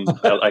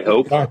 I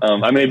hope.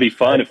 I mean, it'd be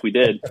fun if we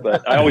did,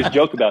 but I always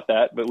joke about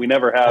that. But we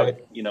never have.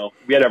 We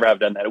never have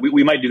done that.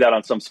 We might do that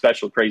on some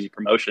special crazy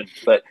promotion,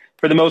 but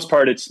for the most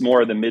part, it's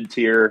more of the mid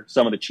tier.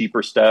 Some of the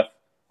cheaper stuff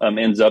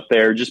ends up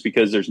there just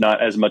because there's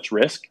not as much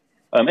risk.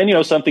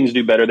 And some things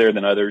do better there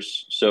than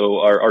others. So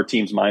our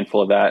team's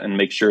mindful of that and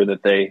make sure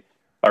that they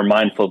are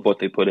mindful of what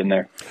they put in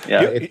there.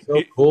 Yeah, it's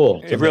so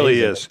cool. It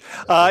really is.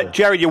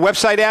 Jerry, your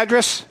website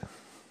address?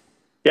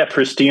 Yeah,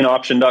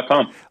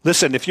 pristineauction.com.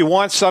 Listen, if you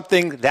want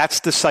something, that's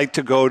the site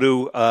to go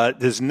to.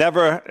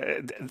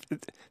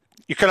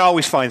 You can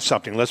always find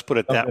something. Let's put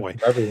it that way.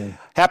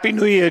 Happy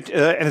New Year,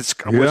 and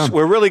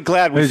we're really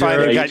glad we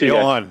finally got you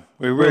on.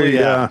 We really,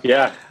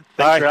 yeah.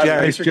 All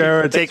right,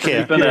 Jared. Take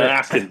care.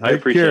 I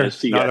appreciate it.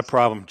 See you guys. Not a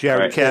problem.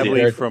 Jared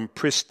Kavile from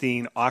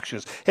Pristine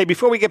Auctions. Hey,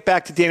 before we get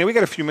back to Danny, we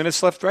got a few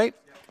minutes left, right?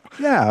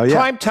 Yeah.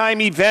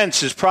 Primetime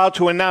Events is proud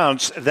to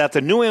announce that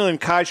the New England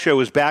Card Show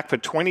is back for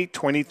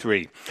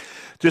 2023.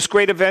 This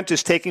great event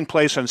is taking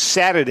place on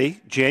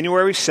Saturday,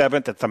 January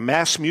 7th at the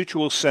Mass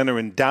Mutual Center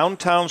in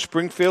downtown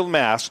Springfield,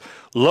 Mass.,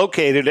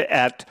 located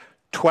at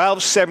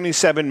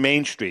 1277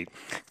 Main Street.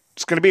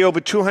 It's going to be over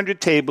 200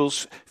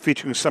 tables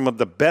featuring some of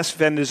the best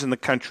vendors in the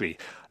country.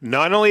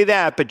 Not only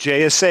that, but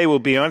JSA will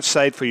be on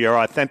site for your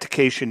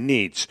authentication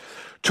needs.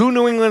 2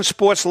 New England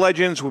sports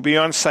legends will be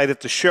on site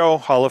at the show.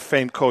 Hall of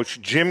Fame coach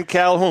Jim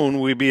Calhoun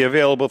will be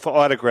available for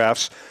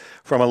autographs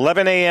from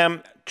 11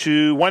 a.m.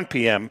 to 1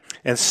 p.m.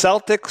 And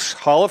Celtics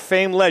Hall of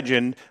Fame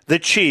legend, the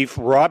Chief,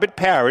 Robert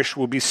Parrish,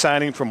 will be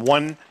signing from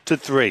 1 to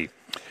 3.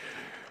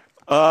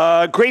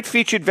 Great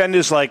featured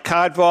vendors like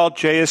Card Vault,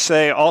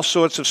 JSA, all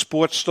sorts of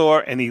sports store,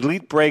 and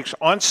Elite Breaks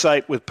on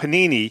site with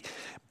Panini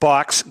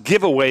box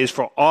giveaways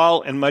for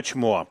all and much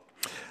more.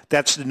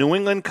 That's the New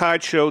England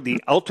Card Show,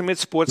 the ultimate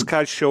sports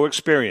card show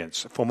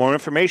experience. For more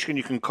information,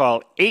 you can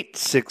call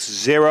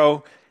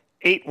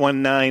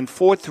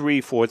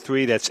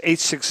 860-819-4343. That's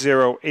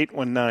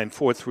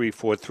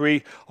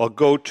 860-819-4343. Or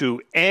go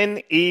to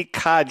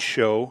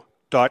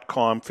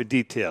necardshow.com for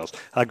details.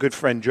 Our good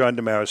friend John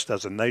Damaris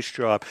does a nice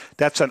job.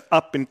 That's an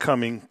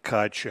up-and-coming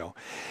card show.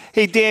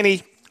 Hey,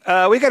 Danny,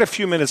 we got a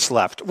few minutes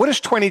left. What is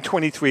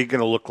 2023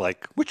 going to look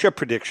like? What's your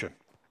prediction?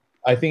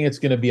 I think it's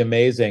going to be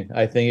amazing.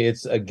 I think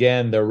it's,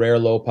 again, the rare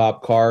low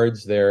pop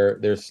cards.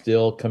 They're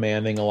still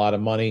commanding a lot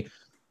of money.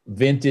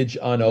 Vintage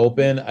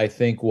unopened, I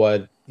think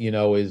what,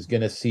 is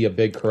going to see a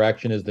big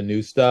correction is the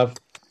new stuff.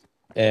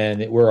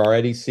 And we're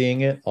already seeing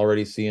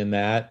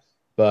that.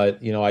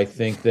 But, I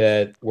think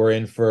that we're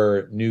in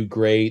for new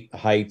great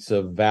heights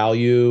of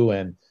value.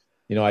 And,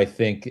 I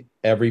think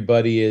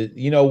everybody is,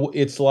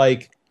 it's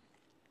like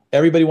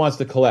everybody wants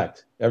to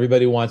collect.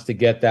 Everybody wants to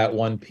get that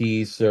one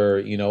piece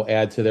or,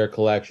 add to their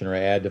collection or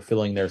add to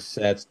filling their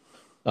sets.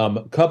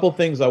 A couple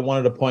things I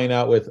wanted to point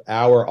out with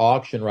our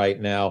auction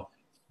right now.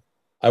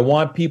 I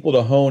want people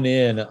to hone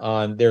in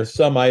on, there's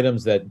some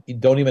items that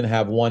don't even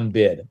have one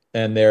bid,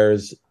 and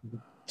there's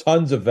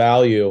tons of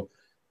value.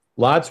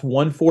 Lots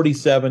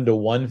 147 to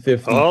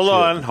 152.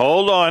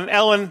 Hold on.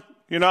 Ellen,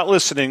 you're not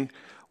listening.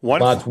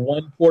 Lots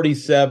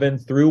 147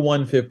 through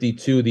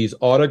 152, these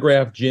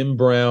autographed Jim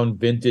Brown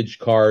vintage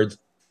cards.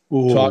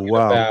 Talking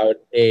about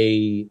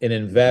an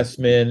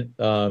investment.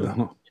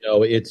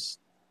 It's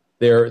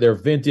they're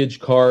vintage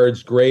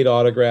cards, great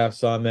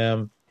autographs on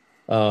them.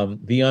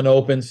 The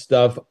unopened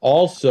stuff.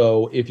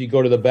 Also, if you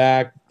go to the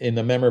back in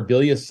the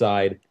memorabilia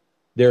side,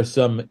 there's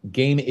some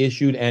game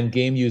issued and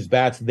game used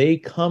bats. They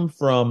come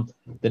from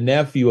the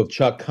nephew of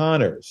Chuck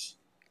Connors.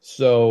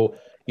 So,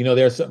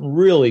 there's some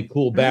really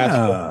cool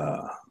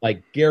bats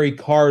like Gary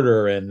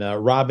Carter and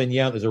Robin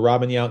Yount. There's a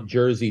Robin Yount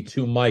jersey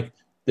to Mike.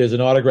 There's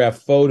an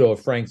autographed photo of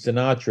Frank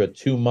Sinatra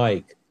to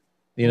Mike.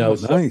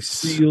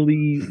 Nice.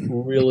 Really,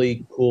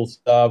 really cool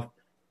stuff.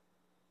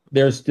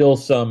 There's still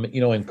some,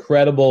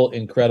 incredible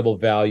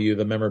value.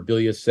 The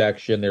memorabilia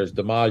section. There's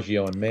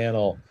DiMaggio and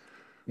Mantle.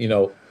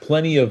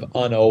 Plenty of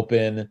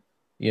unopened.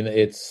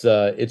 It's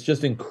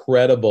just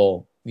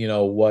incredible.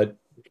 What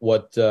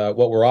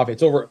we're off.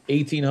 It's over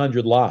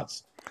 1,800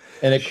 lots,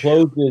 and it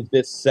closes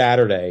this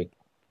Saturday.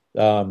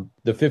 The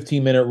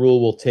 15-minute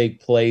rule will take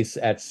place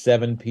at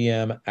 7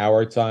 p.m.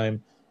 our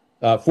time,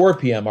 4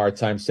 p.m. our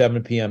time,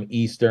 7 p.m.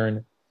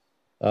 Eastern.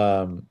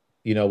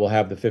 We'll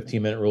have the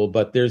 15-minute rule,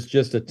 but there's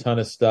just a ton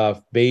of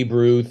stuff. Babe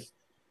Ruth,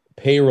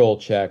 payroll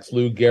checks,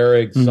 Lou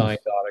Gehrig signed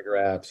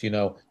autographs,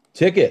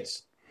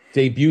 tickets,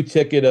 debut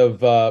ticket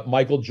of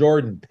Michael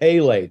Jordan,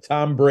 Pele,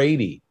 Tom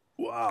Brady.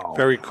 Wow.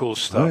 Very cool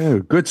stuff. Yeah,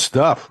 good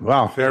stuff.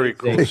 Wow. Very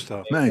cool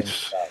stuff.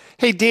 Nice.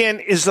 Hey,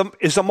 Dan, is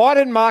the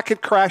modern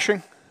market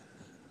crashing?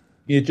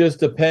 It just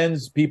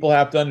depends. People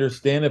have to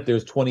understand if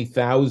there's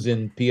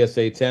 20,000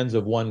 PSA 10s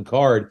of one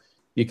card,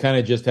 you kind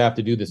of just have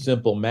to do the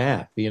simple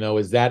math.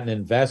 Is that an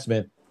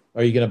investment?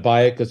 Are you going to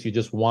buy it because you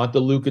just want the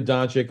Luka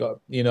Doncic,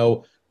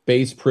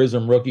 base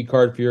prism rookie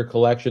card for your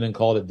collection and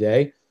call it a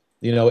day?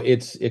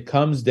 It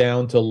comes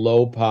down to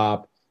low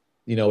pop,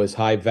 is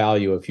high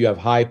value. If you have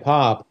high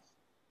pop,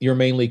 you're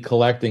mainly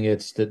collecting,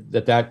 it's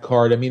that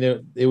card. I mean,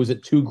 it was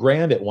at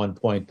 $2,000 at one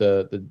point,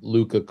 the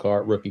Luka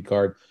card, rookie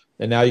card,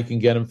 and now you can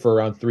get them for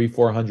around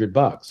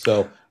 $300-400.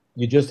 So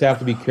you just have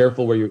to be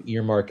careful where you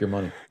earmark your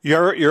money.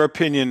 Your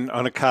opinion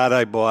on a card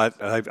I bought.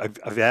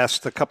 I've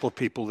asked a couple of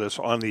people this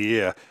on the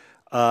air.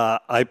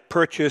 I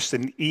purchased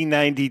an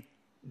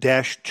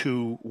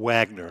E90-2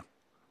 Wagner.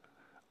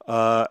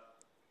 A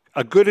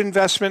good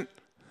investment.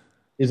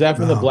 Is that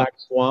from the Black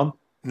Swamp?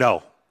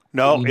 No,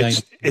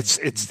 E90. it's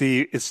an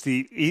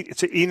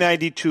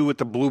E92 with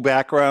the blue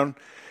background.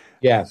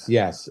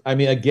 Yes. I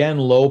mean, again,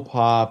 low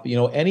pop.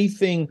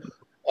 Anything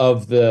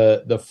of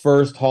the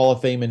first Hall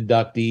of Fame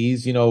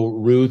inductees.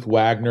 Ruth,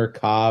 Wagner,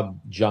 Cobb,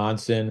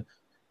 Johnson.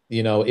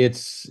 They're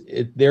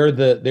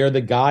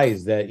the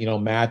guys that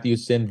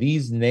Mathewson.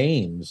 These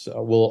names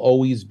will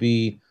always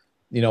be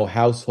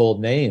household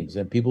names,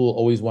 and people will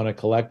always want to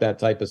collect that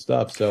type of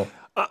stuff. So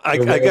I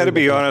got to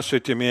be honest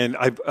with you, man.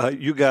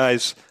 You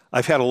guys.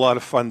 I've had a lot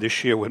of fun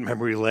this year with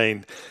Memory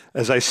Lane.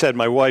 As I said,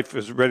 my wife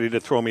is ready to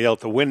throw me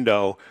out the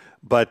window,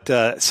 but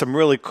some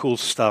really cool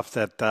stuff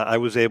that I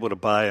was able to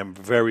buy. I'm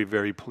very,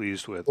 very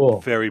pleased with. Cool.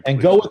 Very pleased.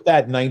 And go with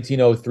that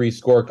 1903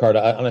 scorecard.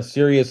 On a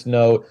serious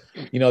note,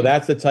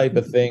 that's the type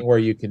of thing where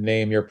you can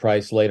name your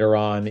price later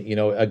on.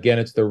 Again,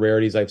 it's the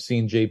rarities. I've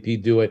seen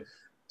JP do it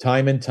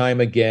time and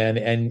time again.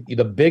 And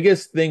the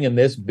biggest thing in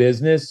this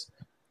business,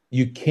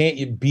 you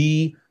can't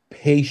be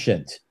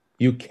patient.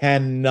 You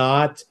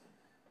cannot.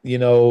 There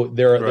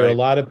are a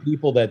lot of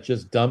people that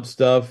just dump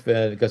stuff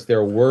because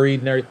they're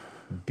worried. And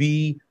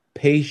be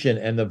patient,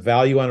 and the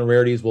value on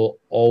rarities will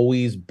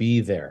always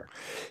be there.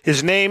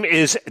 His name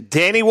is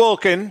Danny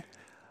Wulkin,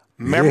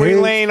 Memory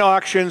Lane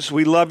Auctions.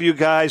 We love you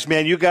guys,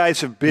 man. You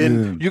guys have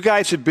been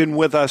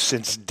with us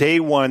since day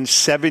one,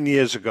 7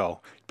 years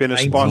ago. Been a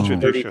sponsor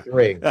this year.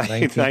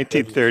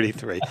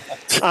 1933.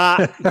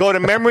 Go to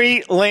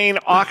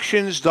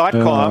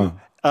memorylaneauctions.com.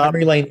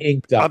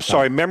 MemoryLaneInc.com. I'm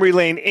sorry,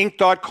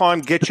 MemoryLaneInc.com.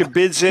 Get your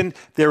bids in.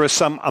 There are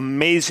some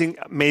amazing,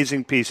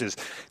 amazing pieces.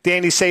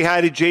 Danny, say hi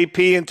to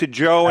JP and to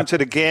Joe and to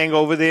the gang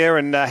over there,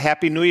 and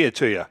Happy New Year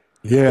to you.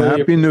 Yeah,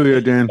 Happy New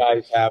Year, Dan.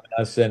 Guys having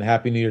us, and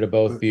Happy New Year to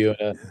both of you.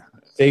 And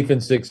safe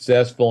and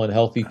successful and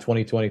healthy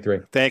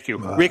 2023. Thank you.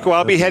 Rico,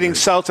 I'll be heading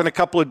south in a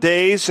couple of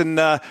days,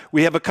 and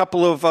we have a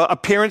couple of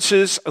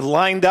appearances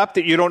lined up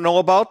that you don't know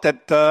about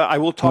that I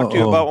will talk to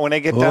you about when I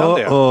get down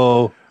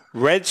there.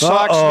 Red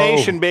Sox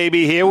Nation,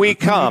 baby, here we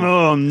come.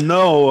 Oh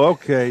no!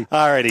 Okay.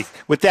 All righty.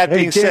 With that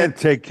being said,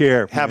 take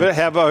care.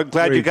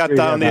 Glad you got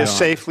down there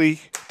safely,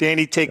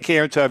 Danny. Take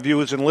care, and to our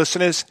viewers and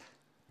listeners,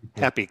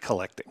 happy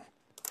collecting.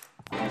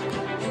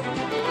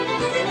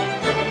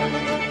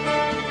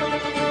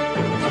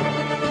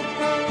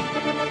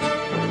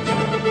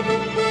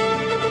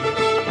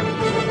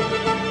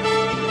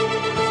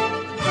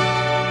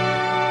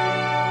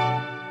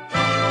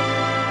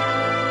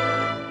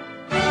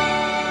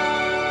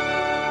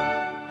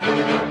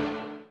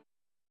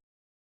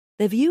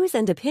 The views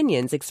and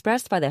opinions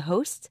expressed by the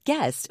hosts,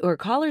 guests, or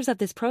callers of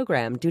this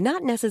program do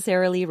not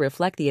necessarily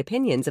reflect the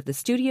opinions of the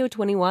Studio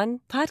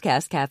 21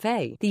 Podcast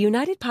Cafe, the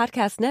United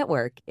Podcast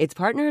Network, its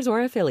partners,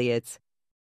 or affiliates.